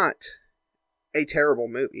not a terrible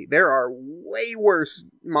movie. There are way worse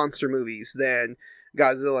monster movies than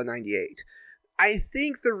Godzilla 98. I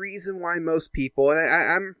think the reason why most people,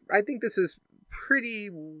 and I think this is pretty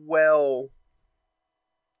well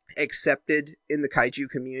accepted in the kaiju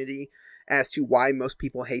community as to why most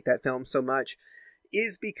people hate that film so much,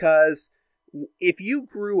 is because if you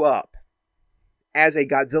grew up as a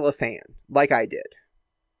Godzilla fan, like I did,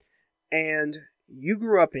 and you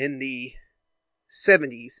grew up in the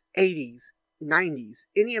 70s, 80s, 90s,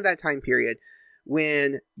 any of that time period,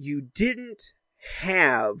 when you didn't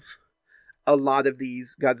have a lot of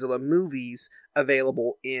these Godzilla movies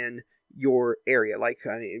available in your area. Like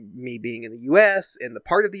me being in the US, in the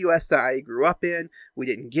part of the US that I grew up in, we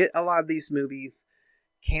didn't get a lot of these movies.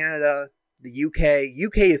 Canada, the UK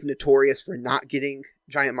is notorious for not getting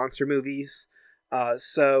giant monster movies.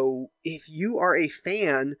 So if you are a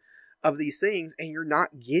fan of these things and you're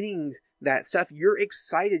not getting that stuff, you're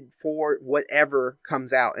excited for whatever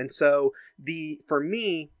comes out. And so for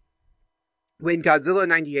me, when Godzilla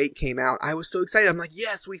 98 came out, I was so excited. I'm like,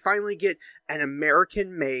 yes, we finally get an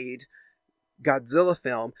American-made Godzilla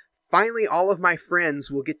film. Finally, all of my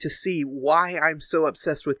friends will get to see why I'm so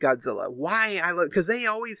obsessed with Godzilla. Why I love, because they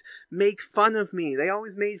always make fun of me. They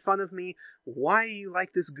always made fun of me. Why do you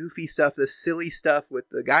like this goofy stuff, this silly stuff with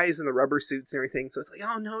the guys in the rubber suits and everything? So it's like,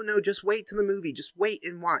 oh, no, just wait to the movie. Just wait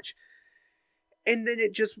and watch. And then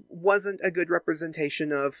it just wasn't a good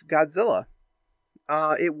representation of Godzilla.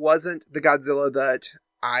 It wasn't the Godzilla that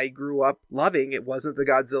I grew up loving. It wasn't the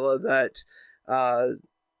Godzilla that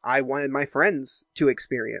I wanted my friends to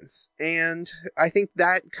experience. And I think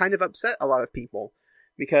that kind of upset a lot of people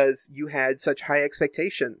because you had such high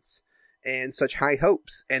expectations and such high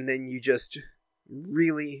hopes, and then you just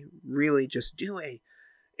really, really just do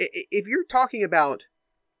if you're talking about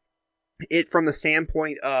it from the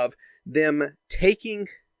standpoint of them taking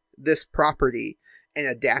this property and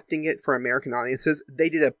adapting it for American audiences, they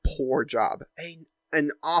did a poor job.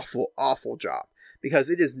 An awful, awful job. Because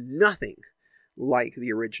it is nothing like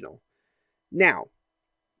the original. Now,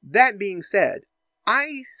 that being said,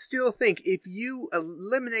 I still think if you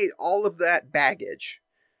eliminate all of that baggage,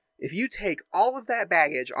 if you take all of that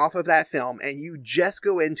baggage off of that film and you just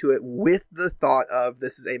go into it with the thought of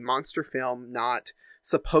this is a monster film, not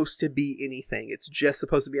supposed to be anything, it's just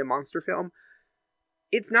supposed to be a monster film,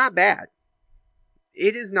 it's not bad.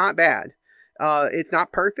 It is not bad. It's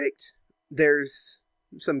not perfect. There's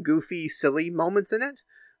some goofy, silly moments in it,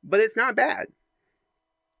 but it's not bad.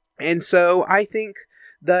 And so I think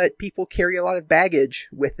that people carry a lot of baggage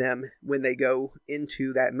with them when they go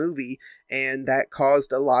into that movie, and that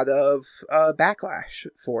caused a lot of backlash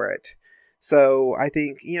for it. So I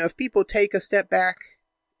think, if people take a step back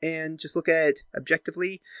and just look at it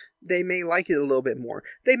objectively, they may like it a little bit more.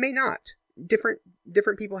 They may not. Different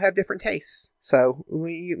people have different tastes, so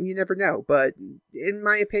you never know. But in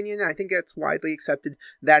my opinion, I think that's widely accepted.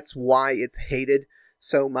 That's why it's hated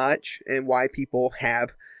so much, and why people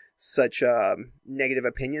have such negative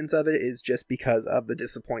opinions of it, is just because of the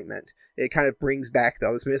disappointment. It kind of brings back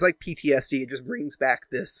those. It's like PTSD. It just brings back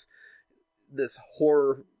this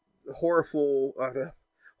horrible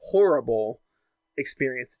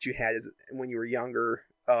experience that you had when you were younger,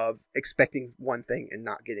 of expecting one thing and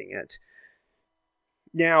not getting it.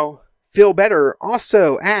 Now, Phil Better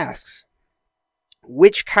also asks,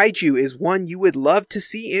 which kaiju is one you would love to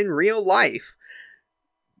see in real life?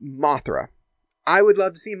 Mothra. I would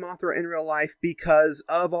love to see Mothra in real life because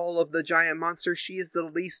of all of the giant monsters, she is the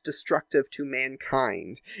least destructive to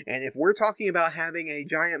mankind. And if we're talking about having a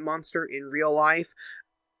giant monster in real life,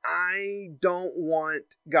 I don't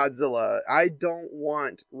want Godzilla. I don't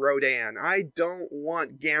want Rodan. I don't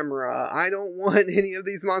want Gamera. I don't want any of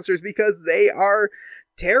these monsters because they are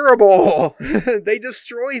terrible. They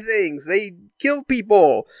destroy things. They kill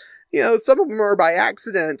people. Some of them are by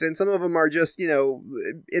accident, and some of them are just,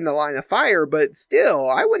 in the line of fire, but still,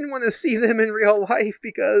 I wouldn't want to see them in real life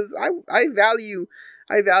because I value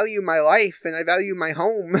my life, and I value my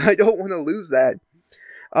home. I don't want to lose that.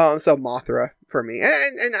 So Mothra for me.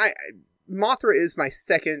 And Mothra is my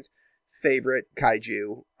second favorite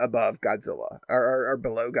kaiju above Godzilla, or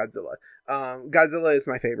below Godzilla. Godzilla is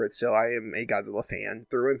my favorite still. I am a Godzilla fan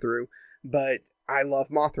through and through, but I love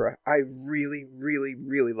Mothra. I really, really,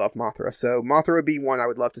 really love Mothra. So Mothra would be one I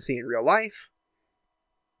would love to see in real life.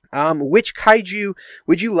 Which kaiju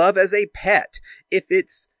would you love as a pet? If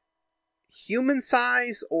it's human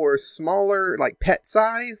size or smaller, like pet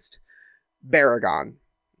sized, Baragon.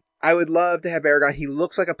 I would love to have Baragon. He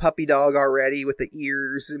looks like a puppy dog already, with the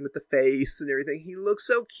ears and with the face and everything. He looks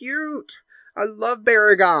so cute. I love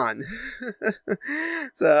Baragon.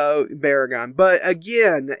 So, Baragon. But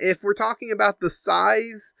again, if we're talking about the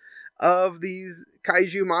size of these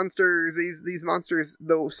kaiju monsters, these monsters,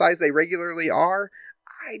 the size they regularly are,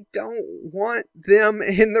 I don't want them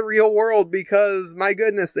in the real world because, my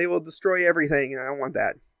goodness, they will destroy everything, and I don't want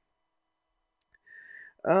that.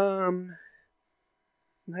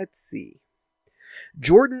 Let's see.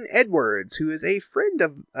 Jordan Edwards, who is a friend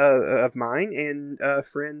of mine, and a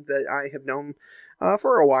friend that I have known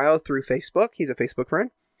for a while through Facebook. He's a Facebook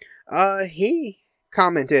friend. He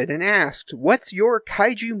commented and asked, what's your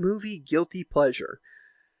kaiju movie guilty pleasure?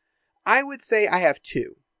 I would say I have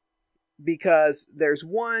two. Because there's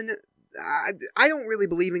one, I don't really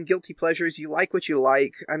believe in guilty pleasures. You like what you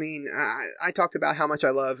like. I mean, I talked about how much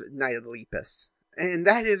I love Night of the Lepus. And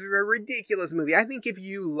that is a ridiculous movie. I think if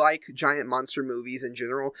you like giant monster movies in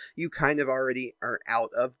general, you kind of already are out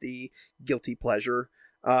of the guilty pleasure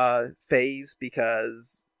phase,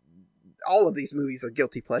 because all of these movies are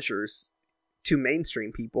guilty pleasures to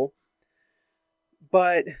mainstream people.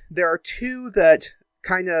 But there are two that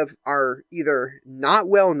kind of are either not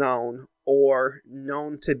well known or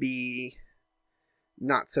known to be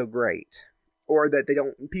not so great, or that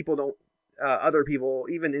other people,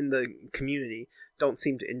 even in the community, don't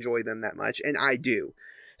seem to enjoy them that much, and I do.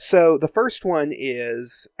 So the first one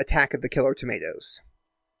is Attack of the Killer Tomatoes.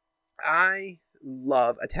 I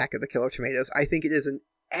love Attack of the Killer Tomatoes. I think it is an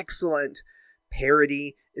excellent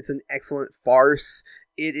parody. It's an excellent farce.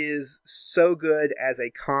 It is so good as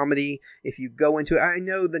a comedy. If you go into it, I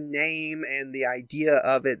know the name and the idea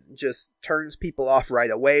of it just turns people off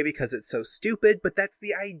right away because it's so stupid, but that's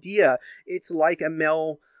the idea. It's like a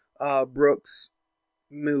Mel Brooks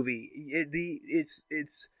movie.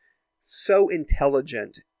 It's so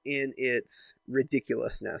intelligent in its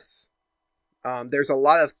ridiculousness. There's a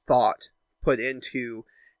lot of thought put into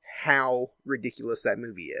how ridiculous that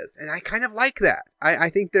movie is. And I kind of like that. I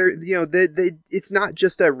think it's not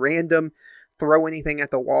just a random throw anything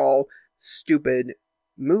at the wall, stupid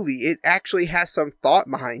movie. It actually has some thought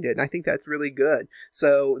behind it, and I think that's really good.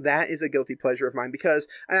 So that is a guilty pleasure of mine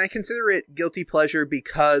and I consider it guilty pleasure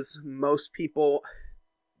because most people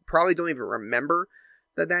probably don't even remember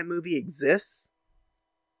that movie exists,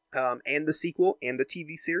 and the sequel and the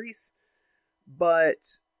TV series.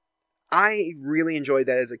 But I really enjoyed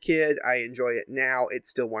that as a kid. I enjoy it now.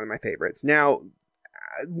 It's still one of my favorites. Now,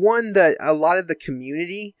 one that a lot of the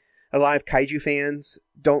community, a lot of kaiju fans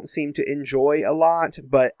don't seem to enjoy a lot,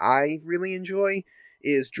 but I really enjoy,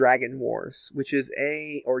 is Dragon Wars, which is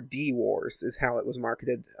D-Wars is how it was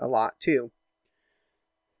marketed a lot too.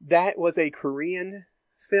 That was a Korean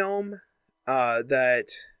film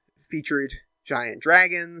that featured giant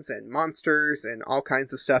dragons and monsters and all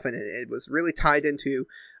kinds of stuff, and it was really tied into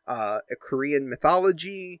a Korean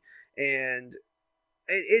mythology, and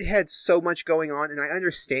it had so much going on, and I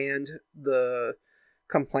understand the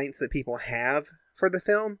complaints that people have for the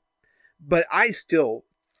film, but I still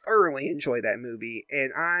thoroughly enjoy that movie,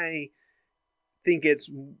 and I think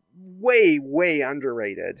it's way, way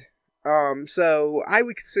underrated. So I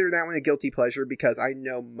would consider that one a guilty pleasure because I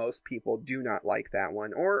know most people do not like that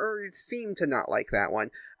one, or seem to not like that one.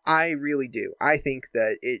 I really do. I think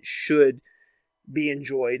that it should be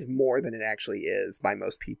enjoyed more than it actually is by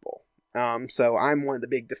most people. So I'm one of the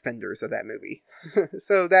big defenders of that movie.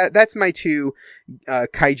 So that's my two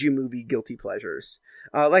kaiju movie guilty pleasures.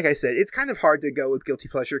 Like I said, it's kind of hard to go with guilty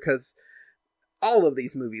pleasure because all of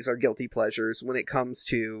these movies are guilty pleasures when it comes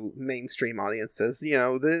to mainstream audiences.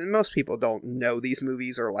 Most people don't know these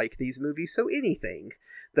movies or like these movies, so anything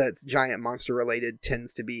that's giant monster related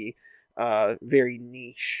tends to be very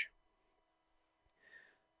niche.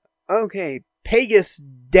 Okay, Pegasus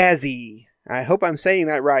Dazzy, I hope I'm saying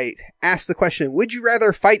that right, asked the question, would you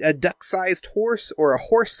rather fight a duck-sized horse or a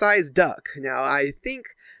horse-sized duck? Now, I think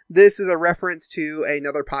this is a reference to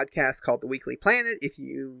another podcast called The Weekly Planet. If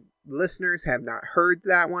you listeners have not heard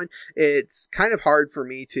that one, it's kind of hard for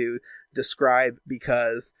me to describe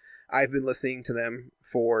because I've been listening to them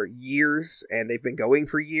for years, and they've been going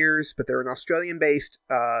for years, but they're an Australian-based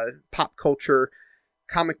pop culture,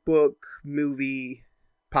 comic book, movie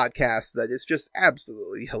podcast that is just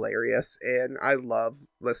absolutely hilarious, and I love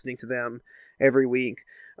listening to them every week.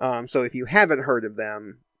 So if you haven't heard of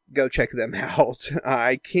them, go check them out.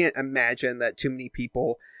 I can't imagine that too many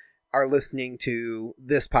people are listening to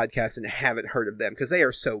this podcast and haven't heard of them because they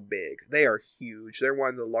are so big. They are huge. They're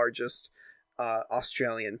one of the largest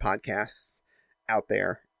Australian podcasts out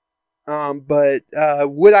there. But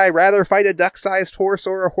would I rather fight a duck-sized horse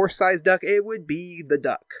or a horse-sized duck? It would be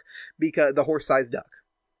the horse-sized duck.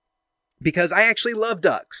 Because I actually love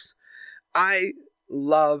ducks. I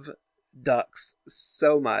love ducks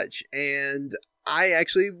so much, and I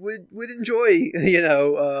actually would enjoy, and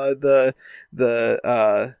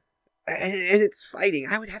it's fighting.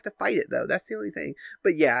 I would have to fight it though. That's the only thing.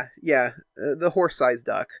 But yeah, the horse-sized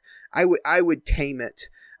duck. I would tame it.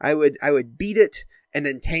 I would beat it and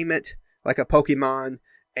then tame it like a Pokemon,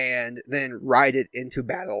 and then ride it into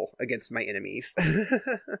battle against my enemies.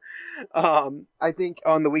 I think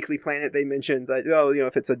on the Weekly Planet they mentioned that,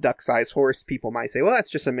 if it's a duck-sized horse, people might say, well, that's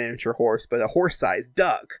just a miniature horse, but a horse-sized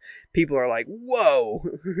duck, people are like, whoa,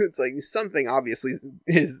 it's like something obviously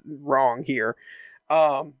is wrong here.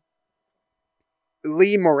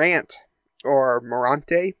 Lee Morant, or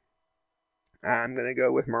Morante, I'm gonna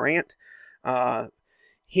go with Morant,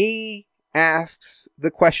 he asks the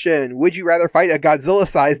question, would you rather fight a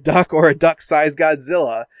Godzilla-sized duck or a duck-sized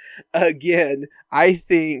Godzilla? Again, I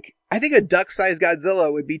think a duck-sized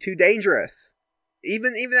Godzilla would be too dangerous.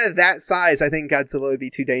 Even at that size, I think Godzilla would be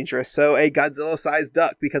too dangerous. So a Godzilla-sized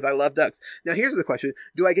duck, because I love ducks. Now here's the question,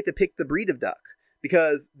 do I get to pick the breed of duck?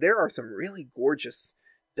 Because there are some really gorgeous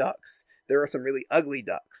ducks. There are some really ugly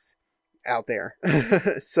ducks out there.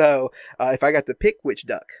 So if I got to pick which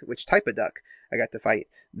type of duck I got to fight,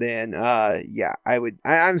 then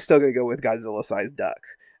I'm still gonna go with Godzilla-sized duck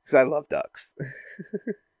because I love ducks.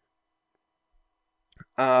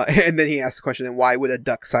 And then he asked the question, then why would a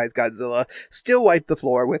duck-sized Godzilla still wipe the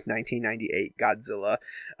floor with 1998 Godzilla?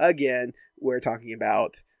 Again, we're talking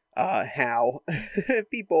about how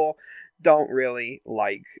people don't really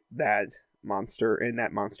like that monster in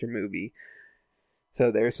that monster movie. So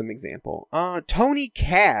there's some example. Tony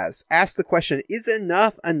Kaz asked the question, is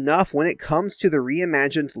enough when it comes to the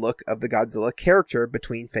reimagined look of the Godzilla character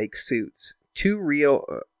between fake suits?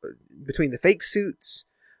 Between the fake suits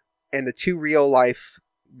and the two real-life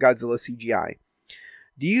Godzilla CGI.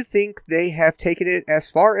 Do you think they have taken it as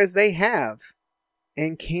far as they have?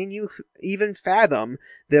 And can you even fathom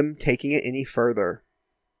them taking it any further?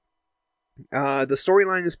 The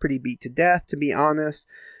storyline is pretty beat to death, to be honest.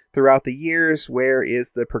 Throughout the years, where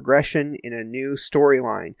is the progression in a new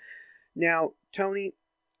storyline? Now, Tony,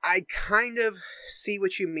 I kind of see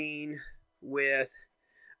what you mean with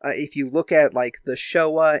if you look at like the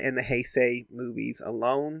Showa and the Heisei movies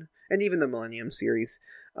alone, and even the Millennium series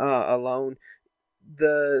alone,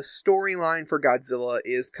 the storyline for Godzilla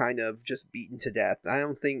is kind of just beaten to death. I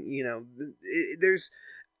don't think,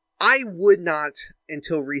 I would not,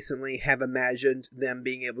 until recently, have imagined them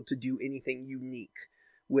being able to do anything unique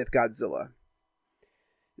with Godzilla.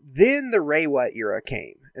 Then the Reiwa era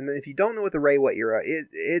came. And then if you don't know what the Reiwa era,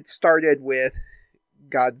 it started with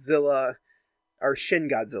Godzilla, or Shin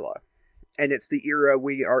Godzilla. And it's the era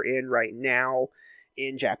we are in right now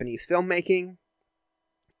in Japanese filmmaking.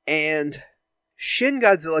 And Shin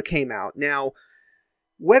Godzilla came out. Now,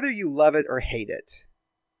 whether you love it or hate it,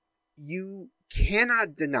 you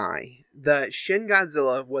cannot deny that Shin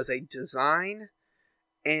Godzilla was a design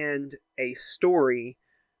and a story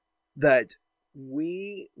that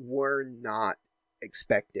we were not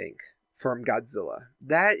expecting from Godzilla.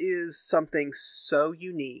 That is something so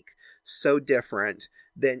unique, so different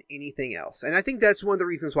than anything else. And I think that's one of the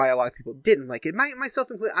reasons why a lot of people didn't like it. Myself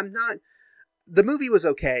included, the movie was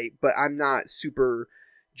okay, but I'm not super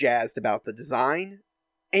jazzed about the design.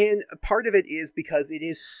 And part of it is because it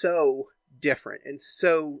is so different and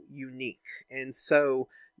so unique and so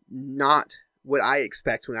not what I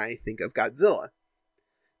expect when I think of Godzilla.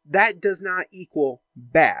 That does not equal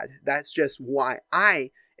bad. That's just why I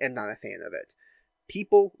am not a fan of it.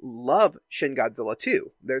 People love Shin Godzilla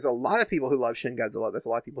too. There's a lot of people who love Shin Godzilla. There's a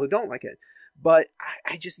lot of people who don't like it. But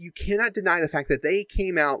you cannot deny the fact that they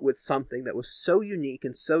came out with something that was so unique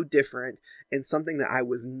and so different and something that I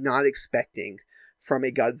was not expecting from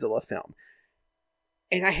a Godzilla film.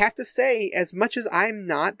 And I have to say, as much as I'm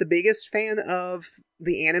not the biggest fan of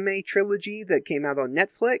the anime trilogy that came out on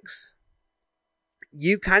Netflix,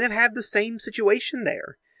 you kind of have the same situation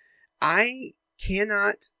there. I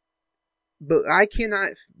cannot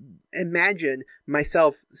imagine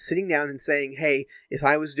myself sitting down and saying, hey, if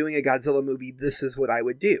I was doing a Godzilla movie, this is what I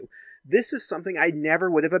would do. This is something I never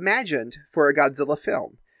would have imagined for a Godzilla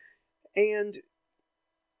film. And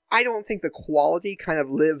I don't think the quality kind of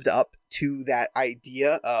lived up to that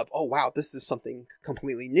idea of, oh wow, this is something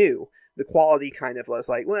completely new. The quality kind of was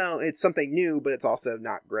like, well, it's something new, but it's also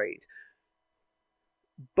not great.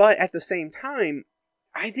 But at the same time,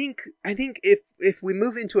 I think if we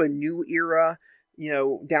move into a new era,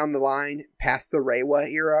 down the line past the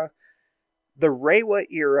Reiwa era, the Reiwa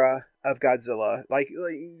era of Godzilla, like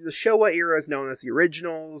the Showa era is known as the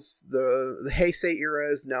originals, the Heisei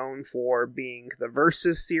era is known for being the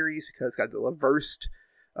Versus series because Godzilla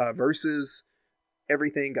versus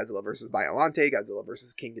everything, Godzilla versus Biollante, Godzilla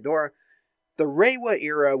versus King Ghidorah. The Reiwa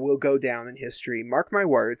era will go down in history, mark my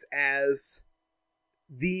words, as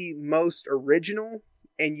the most original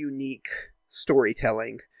and unique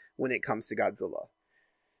storytelling when it comes to Godzilla.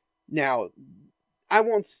 Now, I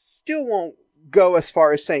still won't go as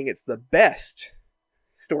far as saying it's the best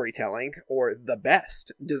storytelling or the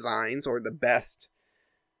best designs or the best,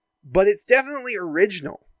 but it's definitely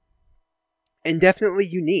original and definitely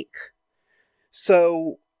unique.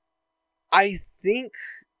 So I think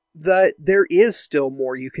that there is still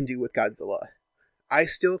more you can do with Godzilla. I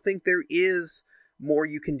still think there is more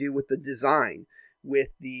you can do with the design, with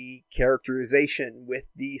the characterization, with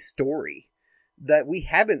the story that we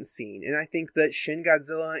haven't seen. And I think that Shin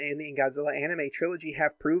Godzilla and the Godzilla anime trilogy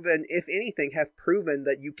have proven, if anything,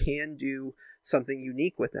 that you can do something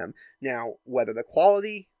unique with them. Now, whether the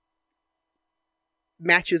quality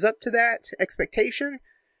matches up to that expectation,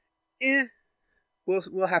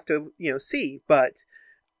 we'll have to, see. But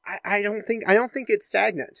I don't think it's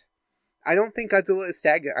stagnant. I don't think Godzilla is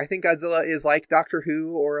stagnant. I think Godzilla is like Doctor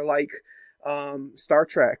Who or like Star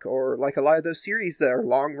Trek or like a lot of those series that are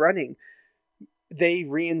long running. They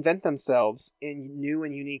reinvent themselves in new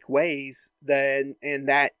and unique ways, and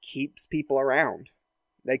that keeps people around.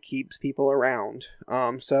 I definitely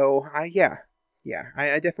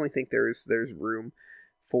think there's room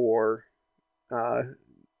for that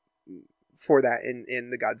in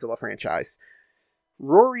the Godzilla franchise.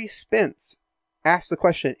 Rory Spence asks the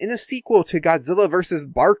question, in a sequel to Godzilla vs.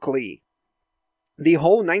 Barkley, the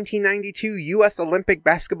whole 1992 U.S. Olympic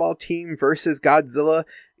basketball team versus Godzilla,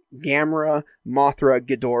 Gamera, Mothra,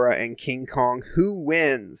 Ghidorah, and King Kong, who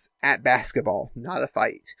wins at basketball? Not a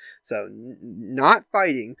fight. So, not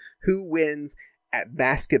fighting. Who wins at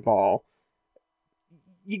basketball?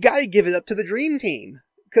 You gotta give it up to the Dream Team.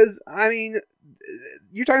 Because,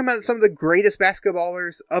 you're talking about some of the greatest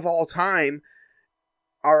basketballers of all time.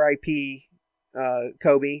 R.I.P.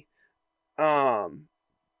 Kobe.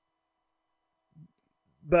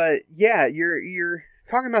 But yeah, you're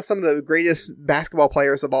talking about some of the greatest basketball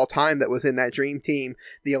players of all time that was in that dream team,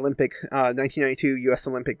 the Olympic 1992 U.S.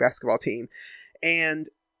 Olympic basketball team, and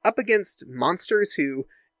up against monsters who,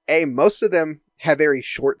 most of them have very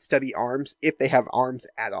short, stubby arms, if they have arms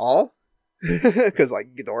at all, because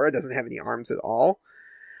like Ghidorah doesn't have any arms at all.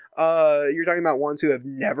 You're talking about ones who have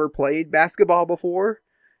never played basketball before.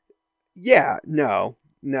 Yeah, no,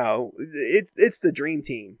 it's the dream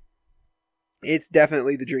team. It's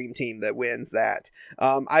definitely the dream team that wins that.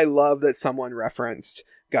 I love that someone referenced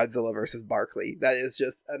Godzilla versus Barkley. That is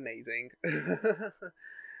just amazing.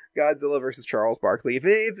 Godzilla versus Charles Barkley.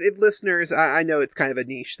 If listeners, I know it's kind of a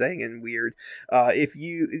niche thing and weird.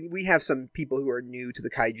 We have some people who are new to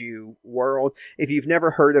the kaiju world. If you've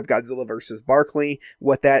never heard of Godzilla versus Barkley,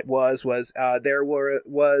 what that was there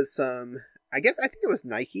was some, I think it was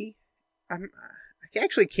Nike. I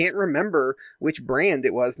actually can't remember which brand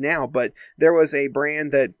it was now, but there was a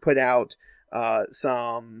brand that put out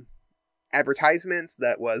some advertisements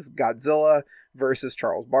that was Godzilla versus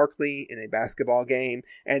Charles Barkley in a basketball game,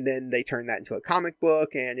 and then they turned that into a comic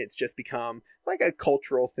book, and it's just become like a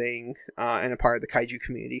cultural thing and a part of the kaiju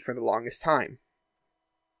community for the longest time.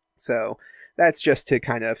 So that's just to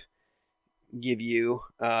kind of give you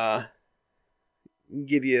a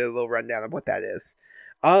little rundown of what that is.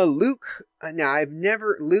 Luke, now I've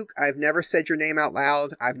never said your name out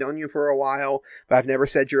loud. I've known you for a while, but I've never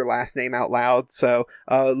said your last name out loud. So,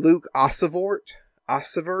 Luke Ossivort.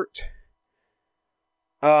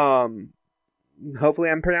 Hopefully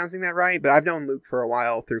I'm pronouncing that right, but I've known Luke for a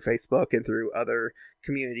while through Facebook and through other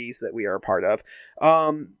communities that we are a part of.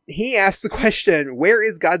 He asked the question, where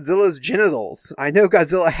is Godzilla's genitals? I know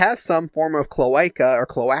Godzilla has some form of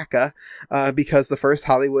cloaca, because the first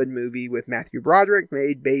Hollywood movie with Matthew Broderick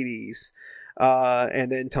made babies.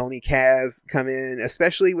 And then Tony Kaz come in,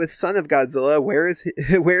 especially with Son of Godzilla. Where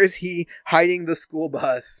is he hiding the school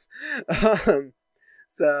bus?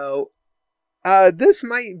 This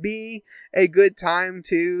might be a good time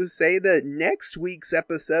to say that next week's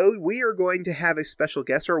episode, we are going to have a special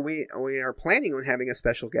guest, or we are planning on having a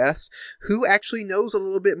special guest, who actually knows a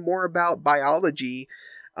little bit more about biology,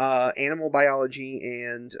 animal biology,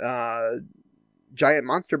 and giant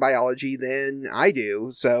monster biology than I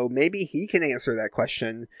do. So maybe he can answer that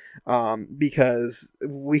question, because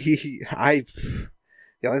the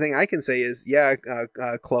only thing I can say is,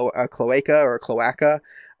 cloaca or cloaca,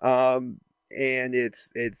 and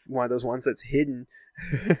it's one of those ones that's hidden.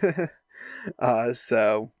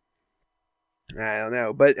 So I don't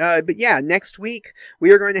know, but yeah, next week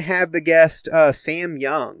we are going to have the guest Sam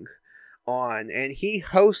Young on, and he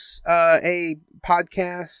hosts a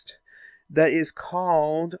podcast that is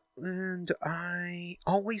called, and I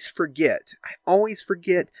always forget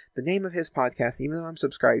the name of his podcast, even though I'm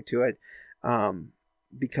subscribed to it,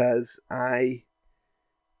 because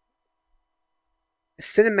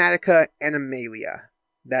Cinematica Animalia.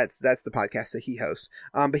 That's the podcast that he hosts.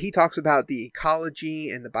 But he talks about the ecology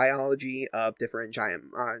and the biology of different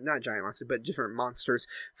not giant monsters, but different monsters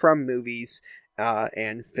from movies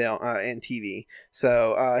and film and TV.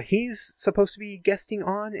 So he's supposed to be guesting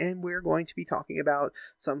on, and we're going to be talking about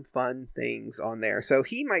some fun things on there. So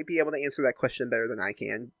he might be able to answer that question better than I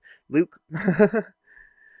can. Luke.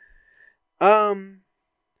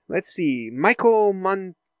 Let's see. Michael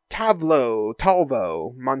Montalvo.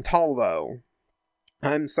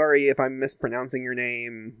 I'm sorry if I'm mispronouncing your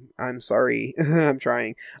name. I'm sorry. I'm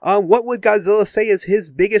trying. What would Godzilla say is his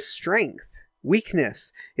biggest strength?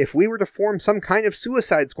 Weakness. If we were to form some kind of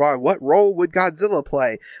Suicide Squad, what role would Godzilla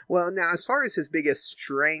play? Well, now, as far as his biggest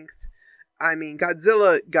strength, I mean,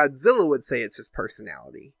 Godzilla would say it's his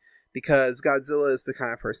personality. Because Godzilla is the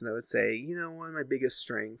kind of person that would say, one of my biggest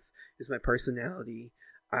strengths is my personality.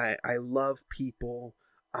 I love people.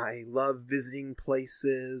 I love visiting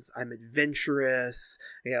places. I'm adventurous,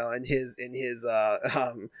 in his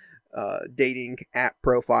dating app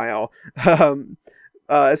profile.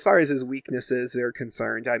 As far as his weaknesses are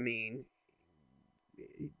concerned, I mean,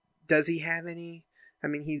 does he have any? I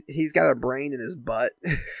mean, he's got a brain in his butt.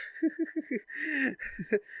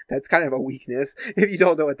 That's kind of a weakness. If you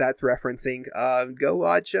don't know what that's referencing, go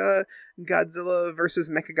watch Godzilla vs.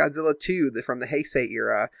 Mechagodzilla 2 from the Heisei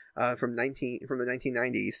era, from the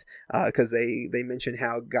 1990s, because they mention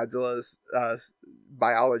how Godzilla's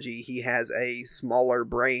biology, he has a smaller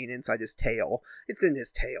brain inside his tail. It's in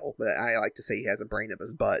his tail, but I like to say he has a brain up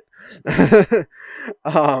his butt.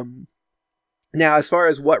 Now, as far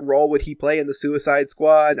as what role would he play in the Suicide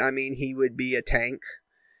Squad, I mean, he would be a tank.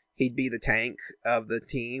 He'd be the tank of the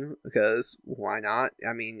team, because why not?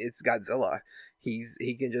 I mean, it's Godzilla.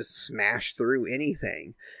 He can just smash through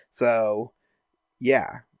anything. So,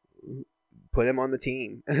 yeah, put him on the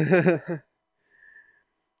team.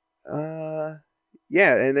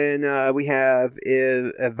 Yeah, and then we have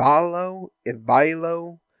Ivalo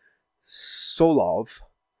Solov.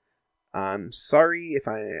 I'm sorry if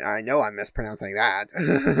I know I'm mispronouncing that.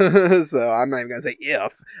 So I'm not even gonna say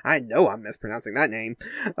if. I know I'm mispronouncing that name.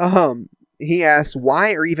 He asks,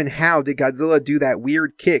 why or even how did Godzilla do that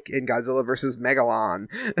weird kick in Godzilla vs. Megalon?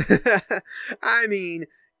 I mean,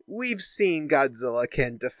 we've seen Godzilla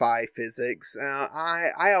can defy physics.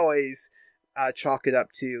 I always chalk it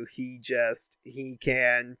up to he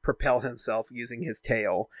can propel himself using his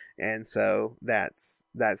tail, and so that's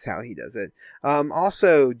how he does it.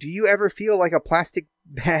 Also, do you ever feel like a plastic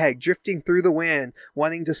bag drifting through the wind,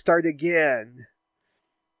 wanting to start again?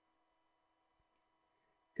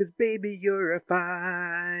 'Cause baby, you're a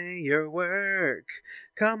firework.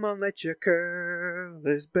 Come on, let your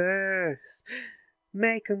curlers burst.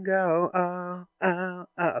 Make them go, oh, oh,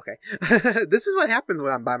 oh. Okay. This is what happens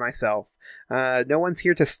when I'm by myself. No one's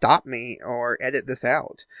here to stop me or edit this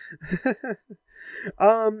out.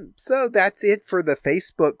 So that's it for the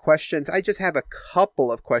Facebook questions. I just have a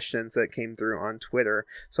couple of questions that came through on Twitter,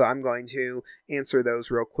 so I'm going to answer those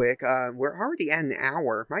real quick. We're already at an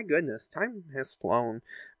hour. My goodness, time has flown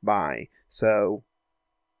by. So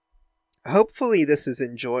hopefully this is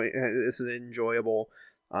enjoyable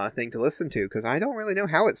thing to listen to, because I don't really know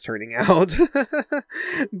how it's turning out.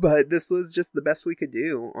 But this was just the best we could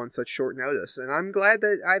do on such short notice, and I'm glad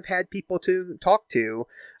that I've had people to talk to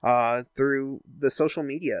through the social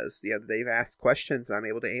medias. They've asked questions, I'm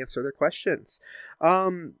able to answer their questions.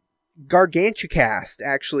 Gargantucast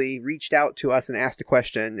actually reached out to us and asked a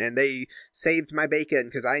question, and they saved my bacon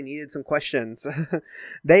because I needed some questions.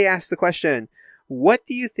 They asked the question, what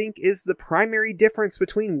do you think is the primary difference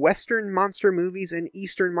between Western monster movies and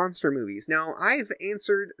Eastern monster movies? Now, I've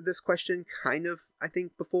answered this question kind of, I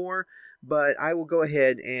think, before, but I will go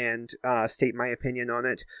ahead and state my opinion on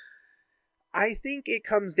it. I think it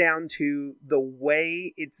comes down to the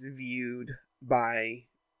way it's viewed by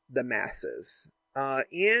the masses.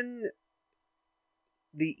 In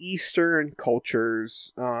the Eastern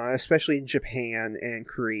cultures, especially in Japan and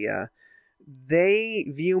Korea, they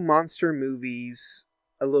view monster movies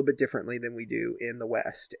a little bit differently than we do in the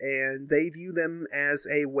West, and they view them as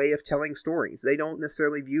a way of telling stories. They don't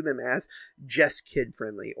necessarily view them as just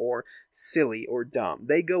kid-friendly or silly or dumb.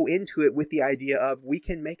 They go into it with the idea of, we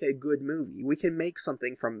can make a good movie, we can make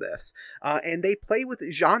something from this, and they play with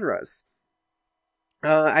genres.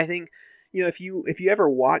 I think, if you ever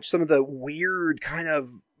watch some of the weird kind of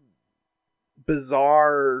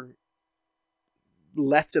bizarre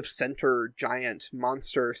left of center giant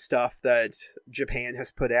monster stuff that Japan has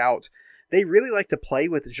put out, they really like to play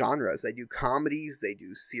with genres. They do comedies, they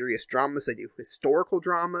do serious dramas, they do historical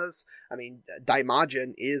dramas. I mean,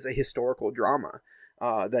 Daimajin is a historical drama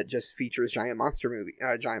that just features giant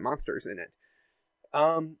monsters in it.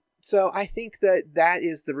 So I think that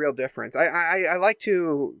is the real difference. I like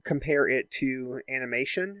to compare it to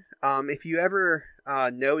animation. If you ever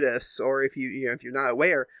notice, or if if you're not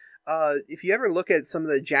aware, if you ever look at some of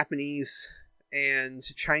the Japanese and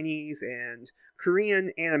Chinese and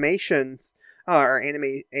Korean animations, or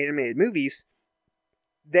animated movies,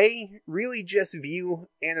 they really just view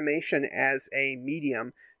animation as a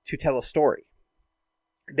medium to tell a story.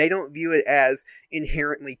 They don't view it as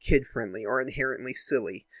inherently kid-friendly or inherently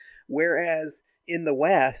silly. Whereas in the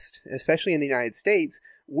West, especially in the United States,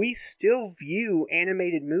 we still view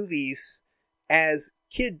animated movies as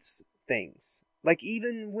kids' things. Like,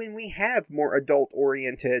 even when we have more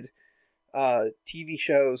adult-oriented TV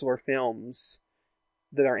shows or films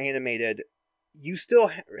that are animated, you still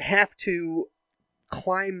have to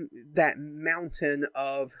climb that mountain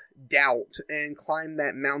of doubt and climb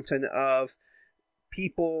that mountain of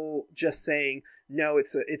people just saying, no,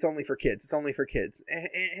 it's only for kids. It's only for kids.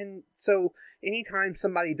 And so anytime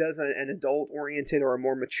somebody does an adult-oriented or a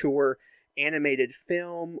more mature animated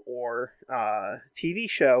film or TV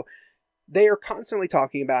show, they are constantly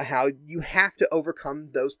talking about how you have to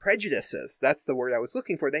overcome those prejudices. That's the word I was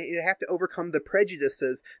looking for. They have to overcome the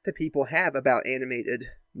prejudices that people have about animated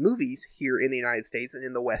movies here in the United States and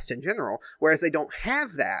in the West in general, whereas they don't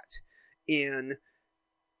have that in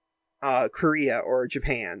Korea or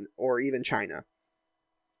Japan or even China.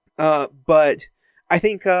 But I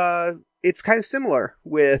think it's kind of similar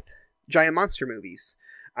with giant monster movies.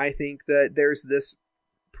 I think that there's this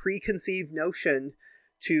preconceived notion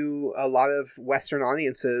to a lot of Western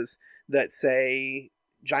audiences that say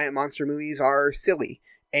giant monster movies are silly.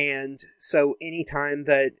 And so anytime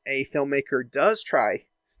that a filmmaker does try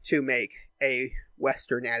to make a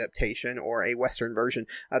Western adaptation or a Western version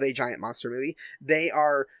of a giant monster movie, they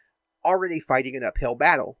are already fighting an uphill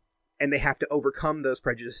battle, and they have to overcome those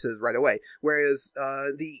prejudices right away. Whereas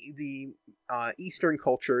the Eastern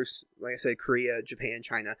cultures, like I said, Korea, Japan,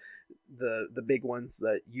 China, the big ones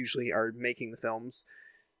that usually are making the films,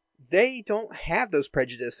 they don't have those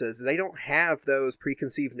prejudices. They don't have those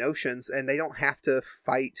preconceived notions, and they don't have to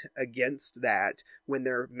fight against that when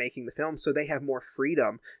they're making the film. So they have more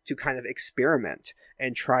freedom to kind of experiment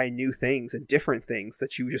and try new things and different things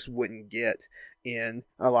that you just wouldn't get in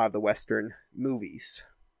a lot of the Western movies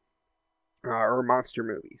or monster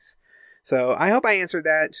movies. So I hope I answered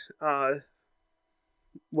that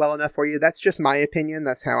well enough for you. That's just my opinion.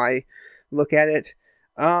 That's how I look at it.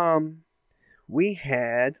 We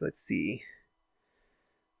had, let's see.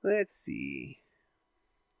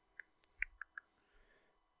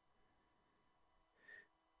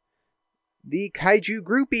 The Kaiju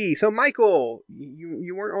Groupie. So Michael,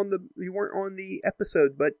 you weren't on the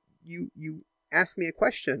episode, but you asked me a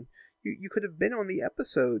question. You could have been on the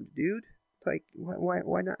episode, dude. Like,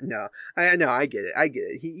 why not? No, I get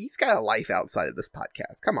it. He's got a life outside of this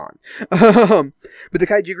podcast. Come on. But the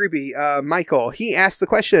Kaiju Groupie, Michael, he asked the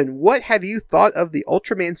question, what have you thought of the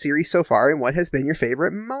Ultraman series so far, and what has been your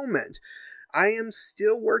favorite moment? I am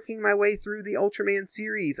still working my way through the Ultraman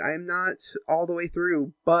series. I am not all the way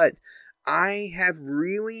through, but I have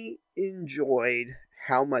really enjoyed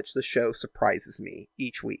how much the show surprises me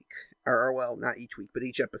each week. Or, well, not each week, but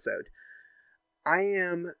each episode. I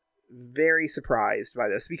am very surprised by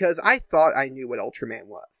this because I thought I knew what Ultraman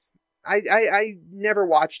was. I never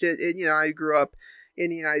watched it. I grew up in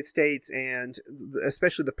the United States, and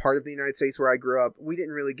especially the part of the United States where I grew up, we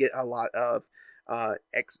didn't really get a lot of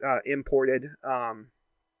imported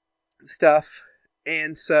stuff,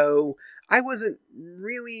 and so I wasn't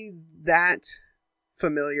really that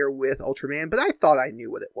familiar with Ultraman, but I thought I knew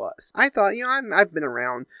what it was. I thought, I've been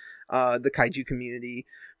around the kaiju community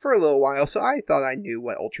for a little while, so I thought I knew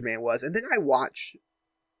what Ultraman was. And then I watched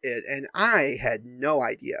it, and I had no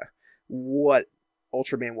idea what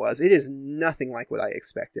Ultraman was. It is nothing like what I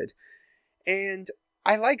expected. And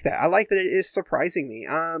I like that. I like that it is surprising me.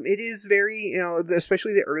 It is very,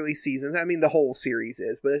 especially the early seasons. I mean, the whole series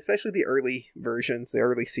is, but especially the early versions, the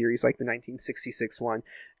early series, like the 1966 one,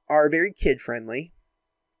 are very kid-friendly.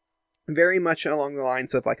 Very much along the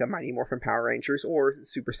lines of like a Mighty Morphin Power Rangers or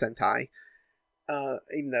Super Sentai.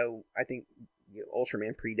 Even though I think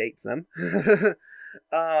Ultraman predates them.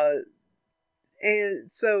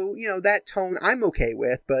 And so, that tone I'm okay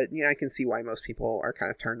with, but I can see why most people are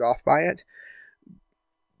kind of turned off by it.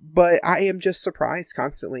 But I am just surprised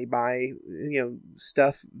constantly by,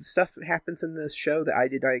 stuff happens in this show that I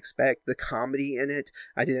did not expect. The comedy in it,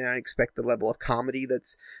 I did not expect the level of comedy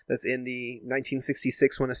that's in the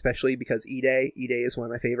 1966 one, especially because Ide is one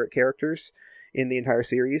of my favorite characters in the entire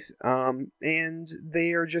series. And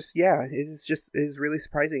they are just, it is really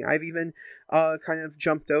surprising. I've even kind of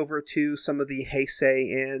jumped over to some of the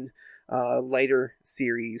Heisei and later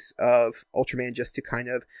series of Ultraman just to kind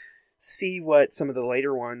of see what some of the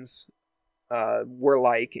later ones were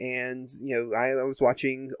like. And I was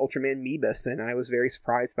watching Ultraman Mebius, and I was very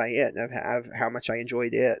surprised by it, of how much I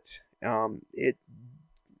enjoyed it.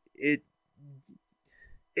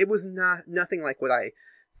 It was nothing like what I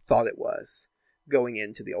thought it was going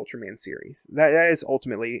into the Ultraman series. That is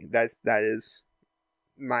ultimately that is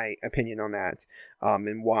my opinion on that,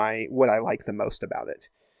 and what I like the most about it.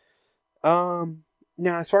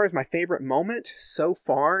 Now, as far as my favorite moment so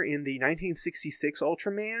far in the 1966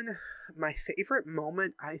 Ultraman, my favorite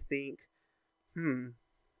moment, I think,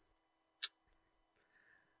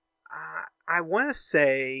 I want to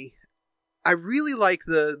say, I really like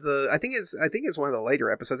I think it's one of the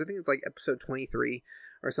later episodes. I think it's like episode 23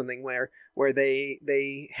 or something where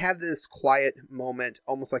they have this quiet moment,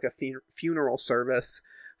 almost like a funeral service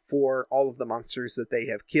for all of the monsters that they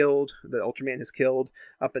have killed, that Ultraman has killed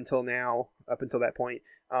up until that point.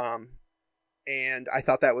 And I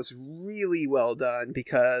thought that was really well done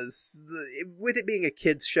because with it being a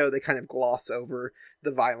kid's show, they kind of gloss over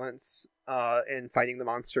the violence and fighting the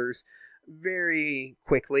monsters very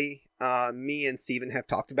quickly. Me and Steven have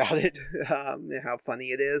talked about it, how funny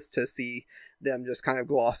it is to see them just kind of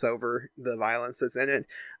gloss over the violence that's in it.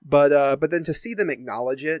 But then to see them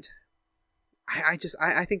acknowledge it, I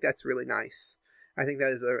think that's really nice. I think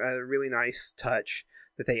that is a really nice touch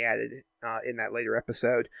that they added in that later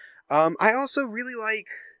episode. I also really like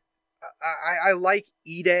I like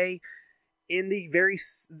Ide in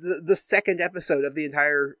the second episode of the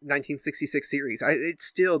entire 1966 series.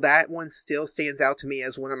 That one still stands out to me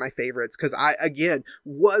as one of my favorites, because I, again,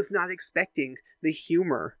 was not expecting the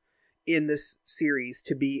humor in this series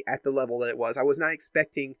to be at the level that it was. I was not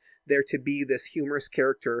expecting there to be this humorous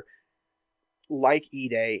character like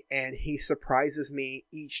Ide, and he surprises me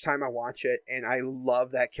each time I watch it, and I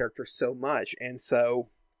love that character so much. And so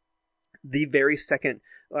the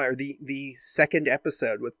second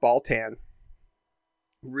episode with Baltan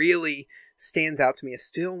really stands out to me as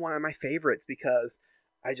still one of my favorites, because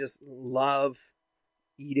I just love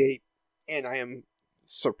Ide, and I am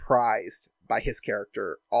surprised by his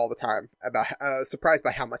character all the time, surprised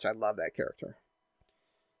by how much I love that character.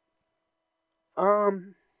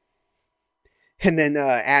 And then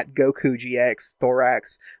at Goku GX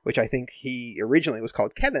Thorax, which I think he originally was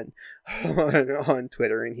called Kevin on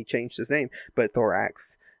Twitter, and he changed his name, but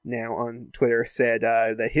Thorax now on Twitter said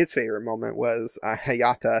that his favorite moment was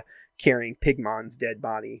Hayata carrying Pigmon's dead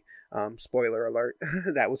body. Spoiler alert,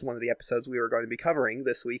 that was one of the episodes we were going to be covering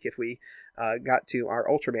this week if we got to our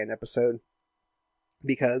Ultraman episode,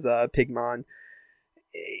 because Pigmon,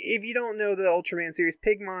 if you don't know the Ultraman series,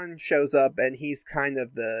 Pigmon shows up and he's kind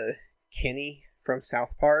of the Kenny from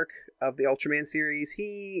South Park of the Ultraman series.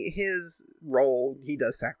 His role, he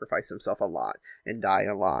does sacrifice himself a lot and die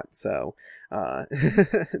a lot, so that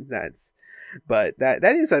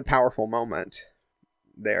is a powerful moment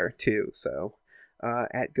there too. So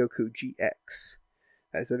at Goku GX,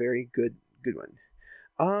 that's a very good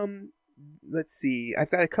one. Let's see,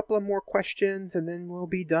 I've got a couple of more questions and then we'll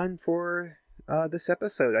be done for this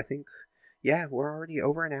episode. I think, yeah, we're already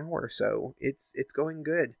over an hour, so it's going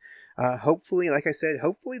good. Hopefully, like I said,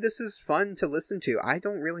 hopefully this is fun to listen to. I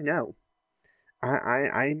don't really know.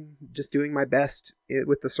 I'm just doing my best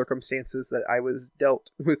with the circumstances that I was dealt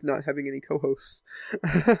with not having any co-hosts.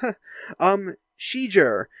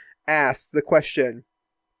 Shiger asked the question.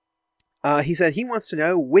 He said he wants to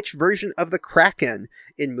know which version of the Kraken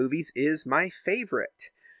in movies is my favorite.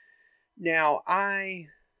 Now, I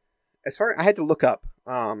had to look up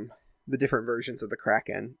the different versions of the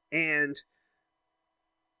Kraken, and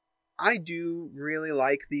I do really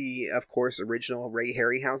like the, of course, original Ray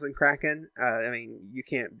Harryhausen Kraken. I mean, you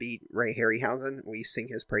can't beat Ray Harryhausen. We sing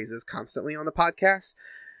his praises constantly on the podcast.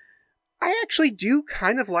 I actually do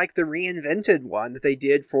kind of like the reinvented one that they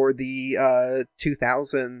did for the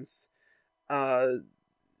 2000s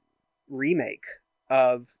remake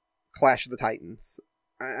of Clash of the Titans.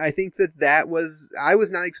 I think I was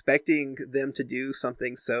not expecting them to do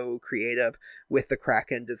something so creative with the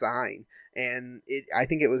Kraken design, and I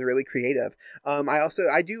think it was really creative.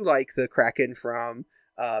 I do like the Kraken from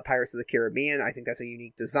Pirates of the Caribbean. I think that's a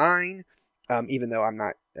unique design, even though I'm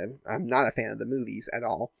not a fan of the movies at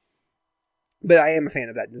all, but I am a fan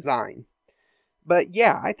of that design. But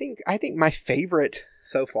yeah, I think my favorite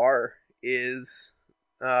so far is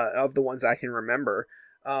of the ones I can remember.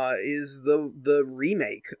 Is the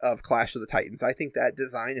remake of Clash of the Titans. I think that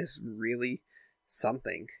design is really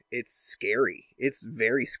something. It's scary. It's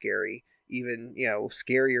very scary. Even,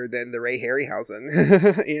 scarier than the Ray Harryhausen.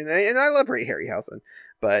 and I love Ray Harryhausen,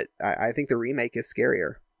 but I think the remake is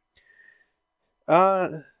scarier.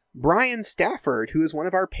 Brian Stafford, who is one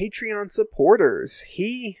of our Patreon supporters,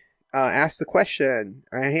 he asked the question.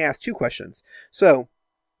 He asked two questions. So,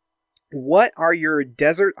 what are your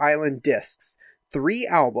Desert Island discs? 3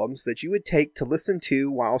 albums that you would take to listen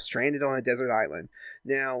to while stranded on a desert island.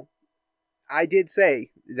 Now, I did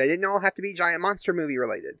say they didn't all have to be Giant Monster movie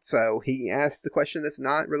related. So he asked the question that's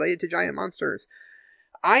not related to Giant Monsters.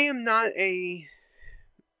 I'm a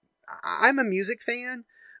music fan,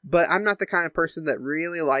 but I'm not the kind of person that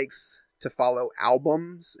really likes to follow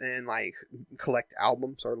albums and like collect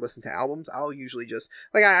albums or listen to albums. I'll usually just,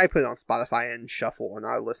 like, I put it on Spotify and shuffle, and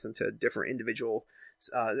I'll listen to different individual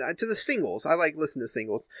to the singles. I like listening to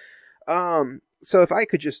singles. So if I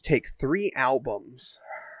could just take 3 albums,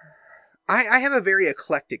 I have a very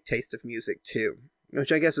eclectic taste of music too,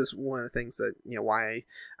 which I guess is one of the things that, why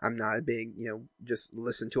I'm not a big, just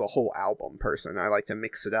listen to a whole album person. I like to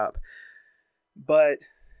mix it up. But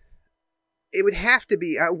it would have to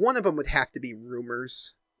be, one of them would have to be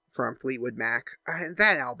Rumors from Fleetwood Mac.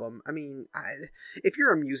 That album, I mean, if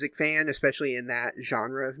you're a music fan, especially in that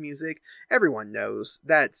genre of music, everyone knows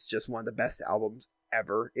that's just one of the best albums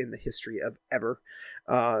ever in the history of ever.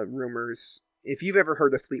 Rumors, if you've ever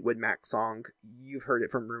heard a Fleetwood Mac song, you've heard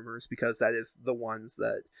it from Rumors, because that is the ones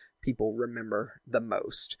that people remember the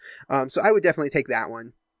most. So I would definitely take that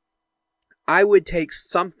one. I would take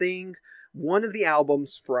one of the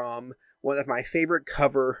albums from one of my favorite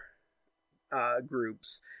cover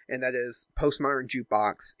groups, and that is Postmodern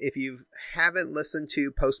Jukebox. If you haven't listened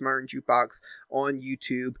to Postmodern Jukebox on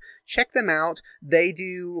YouTube, check them out. They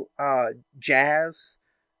do jazz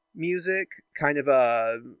music, kind of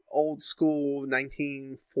a old school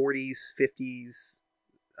 1940s, 50s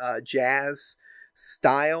jazz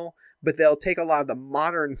style, but they'll take a lot of the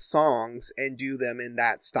modern songs and do them in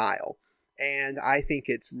that style. And I think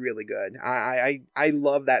it's really good. I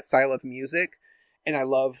love that style of music, and I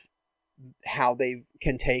love how they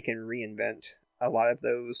can take and reinvent a lot of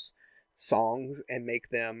those songs and make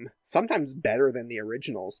them sometimes better than the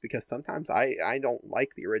originals, because sometimes I don't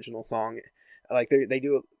like the original song. Like they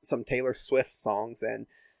do some Taylor Swift songs, and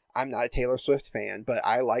I'm not a Taylor Swift fan, but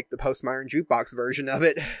I like the Postmodern Jukebox version of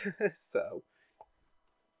it. So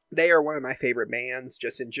they are one of my favorite bands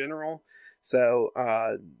just in general. So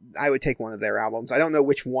I would take one of their albums. I don't know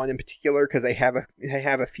which one in particular, because they have a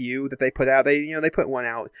few that they put out. They put one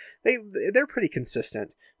out. They're pretty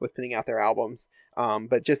consistent with putting out their albums.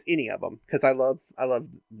 But just any of them, because I love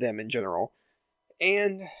them in general.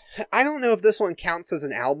 And I don't know if this one counts as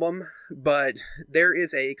an album, but there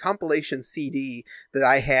is a compilation CD that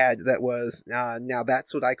I had that was now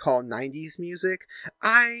that's what I call 90s music.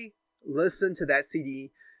 I listened to that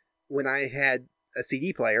CD when I had a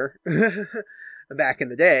CD player back in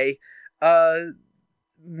the day,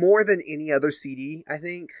 more than any other CD, I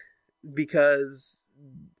think, because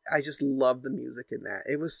I just love the music in that.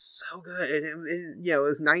 It was so good, and it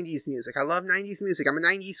was 90s music. I love 90s music. I'm a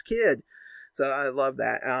 90s kid, so I love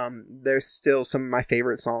that. There's still some of my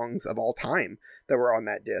favorite songs of all time that were on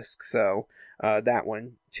that disc, so that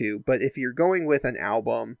one too. But if you're going with an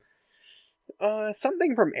album,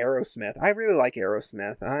 something from Aerosmith. I really like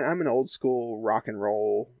Aerosmith. I'm an old school rock and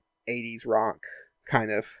roll, 80s rock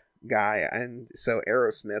kind of guy, and so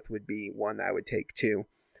Aerosmith would be one that I would take too.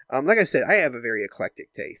 Like I said, I have a very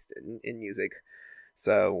eclectic taste in music,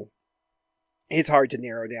 so it's hard to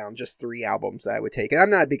narrow down just 3 albums that I would take. And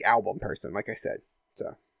I'm not a big album person, like I said.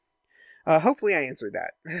 So hopefully I answered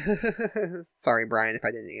that. Sorry, Brian, if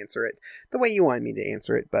I didn't answer it the way you wanted me to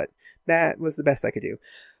answer it, but that was the best I could do.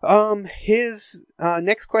 His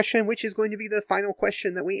next question, which is going to be the final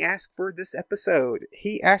question that we ask for this episode.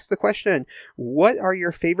 He asked the question, what are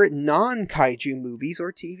your favorite non-kaiju movies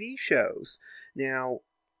or TV shows? Now,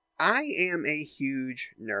 I am a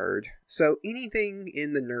huge nerd, so anything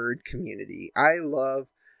in the nerd community. I love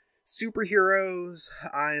superheroes,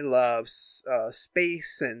 I love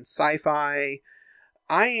space and sci-fi.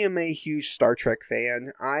 I am a huge Star Trek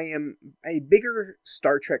fan. I am a bigger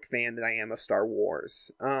Star Trek fan than I am of Star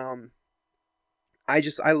Wars. I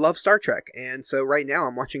love Star Trek, and so right now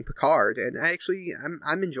I'm watching Picard, and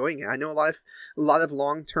I'm enjoying it. I know a lot of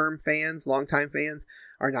longtime fans are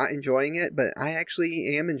not enjoying it, but I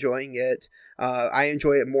actually am enjoying it. I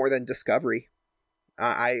enjoy it more than Discovery.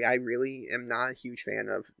 I really am not a huge fan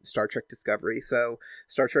of Star Trek Discovery, so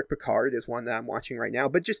Star Trek Picard is one that I'm watching right now.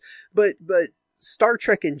 But Star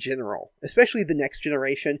Trek in general, especially the Next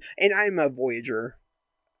Generation, and I'm a Voyager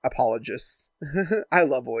apologist. I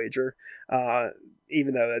love Voyager,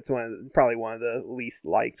 even though that's probably one of the least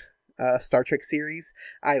liked Star Trek series.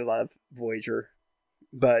 I love Voyager,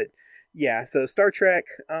 but yeah, so Star Trek,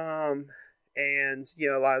 and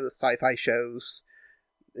a lot of the sci-fi shows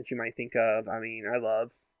that you might think of. I mean, I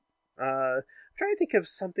love. I'm trying to think of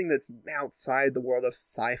something that's outside the world of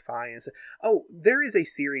sci-fi. Oh, there is a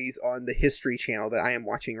series on the History Channel that I am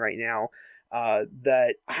watching right now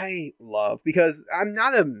that I love, because I'm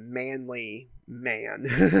not a manly man.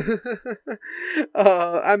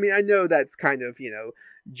 I mean, I know that's kind of,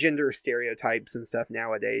 gender stereotypes and stuff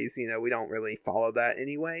nowadays. We don't really follow that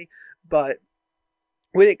anyway. But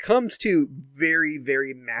when it comes to very,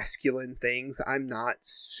 very masculine things, I'm not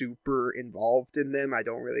super involved in them. I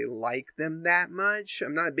don't really like them that much.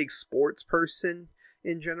 I'm not a big sports person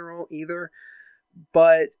in general either.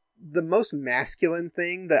 But the most masculine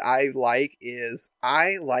thing that I like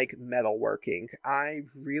metalworking. I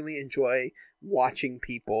really enjoy watching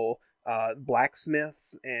people,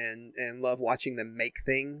 blacksmiths, and love watching them make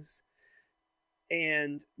things.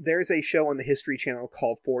 And there's a show on the History Channel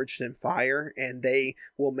called Forged in Fire, and they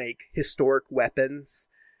will make historic weapons,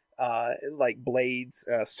 like blades,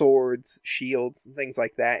 swords, shields, things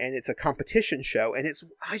like that. And it's a competition show, and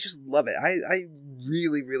I just love it. I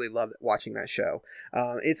really, really love watching that show.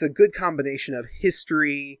 It's a good combination of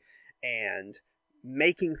history and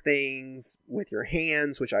making things with your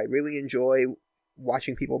hands, which I really enjoy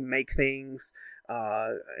watching people make things.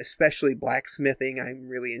 Especially blacksmithing. I'm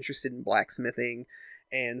really interested in blacksmithing,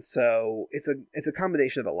 and so it's a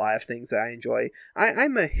combination of a lot of things that I enjoy.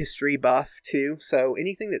 I'm a history buff too, so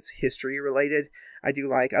anything that's history related, I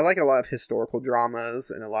like a lot of historical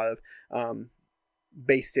dramas and a lot of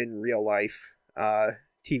based in real life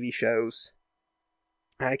TV shows.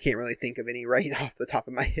 I can't really think of any right off the top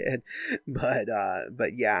of my head, but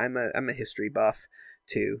yeah, I'm a history buff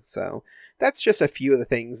too. So that's just a few of the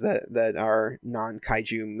things that are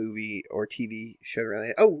non-kaiju movie or TV show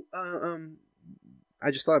related. Oh,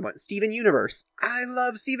 I just thought about Steven Universe. I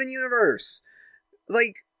love Steven Universe.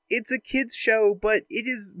 Like, it's a kids show, but it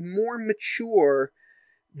is more mature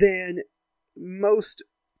than most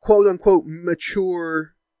quote unquote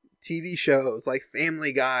mature TV shows like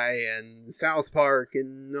Family Guy and South Park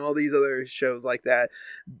and all these other shows like that.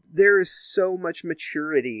 There is so much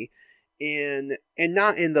maturity and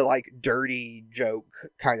not in the like dirty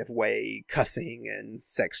joke kind of way, cussing and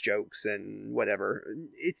sex jokes and whatever.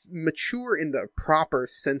 It's mature in the proper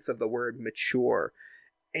sense of the word mature.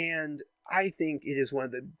 And I think it is one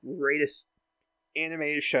of the greatest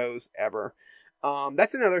animated shows ever.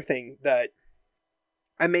 That's another thing that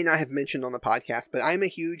I may not have mentioned on the podcast, but I'm a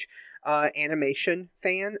huge animation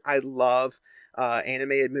fan. I love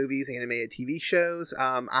animated movies, animated TV shows.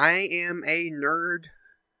 I am a nerd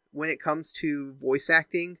when it comes to voice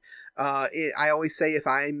acting. I always say if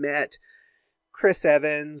I met Chris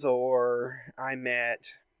Evans or I met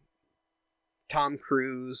Tom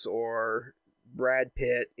Cruise or Brad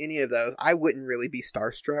Pitt, any of those, I wouldn't really be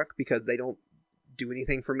starstruck because they don't do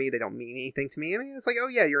anything for me. They don't mean anything to me. I mean, it's like, oh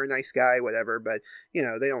yeah, you're a nice guy, whatever, but you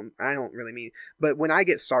know, I don't really mean, but when I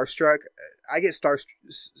get starstruck, I get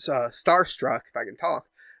starstruck, if I can talk,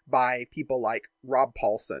 by people like Rob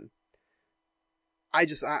Paulson. I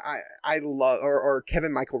love, or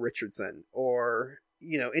Kevin Michael Richardson, or,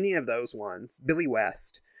 you know, any of those ones, Billy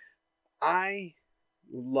West. I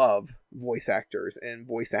love voice actors and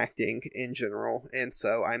voice acting in general, and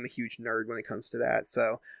so I'm a huge nerd when it comes to that.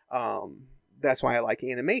 So, that's why I like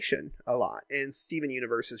animation a lot. And Steven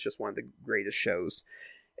Universe is just one of the greatest shows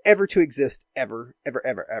ever to exist, ever.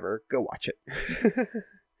 Go watch it.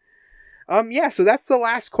 Yeah, so that's the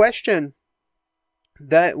last question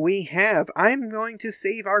that we have. I'm going to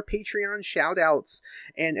save our Patreon shoutouts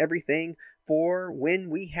and everything for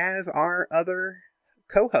when we have our other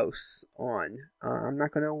co-hosts on. I'm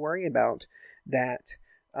not going to worry about that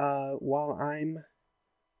while I'm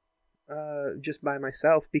just by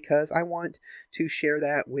myself, because I want to share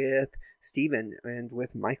that with Steven and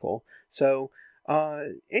with Michael. So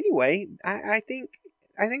anyway, I think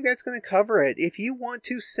that's going to cover it. If you want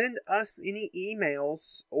to send us any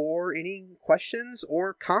emails or any questions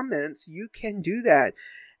or comments, you can do that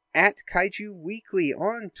at Kaiju Weekly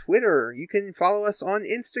on Twitter. You can follow us on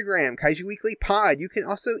Instagram, Kaiju Weekly Pod. You can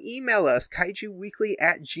also email us,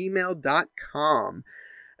 kaijuweekly@gmail.com.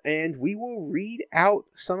 And we will read out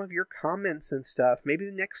some of your comments and stuff. Maybe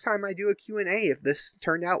the next time I do a Q&A, if this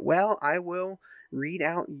turned out well, I will read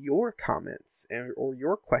out your comments or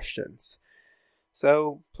your questions.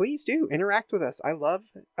 So please do interact with us. I love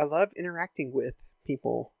interacting with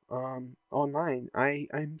people online.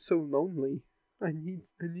 I'm so lonely. I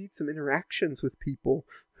need some interactions with people.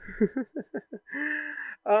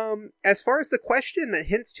 As far as the question that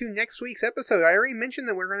hints to next week's episode, I already mentioned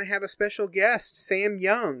that we're going to have a special guest, Sam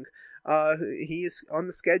Young. He is on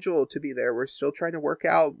the schedule to be there. We're still trying to work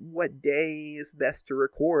out what day is best to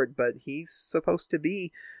record, but he's supposed to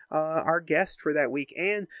be our guest for that week.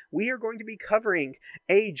 And we are going to be covering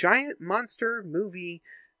a giant monster movie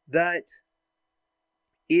that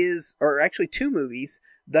is, or actually two movies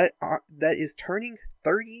that is turning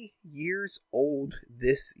 30 years old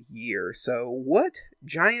this year. So what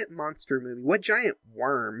giant monster movie, what giant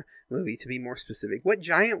worm movie to be more specific, what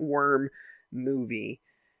giant worm movie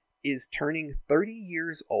is turning 30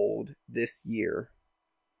 years old this year?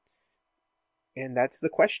 And that's the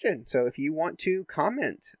question. So if you want to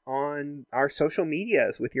comment on our social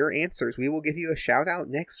medias with your answers, we will give you a shout out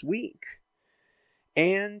next week.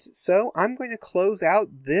 And so I'm going to close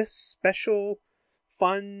out this special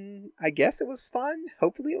fun. I guess it was fun.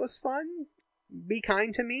 Hopefully it was fun. Be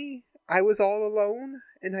kind to me. I was all alone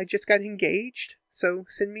and I just got engaged. So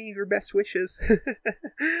send me your best wishes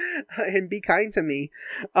and be kind to me.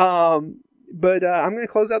 But I'm going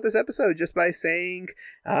to close out this episode just by saying,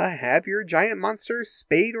 have your giant monsters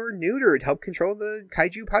spayed or neutered. Help control the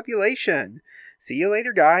kaiju population. See you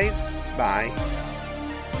later, guys. Bye.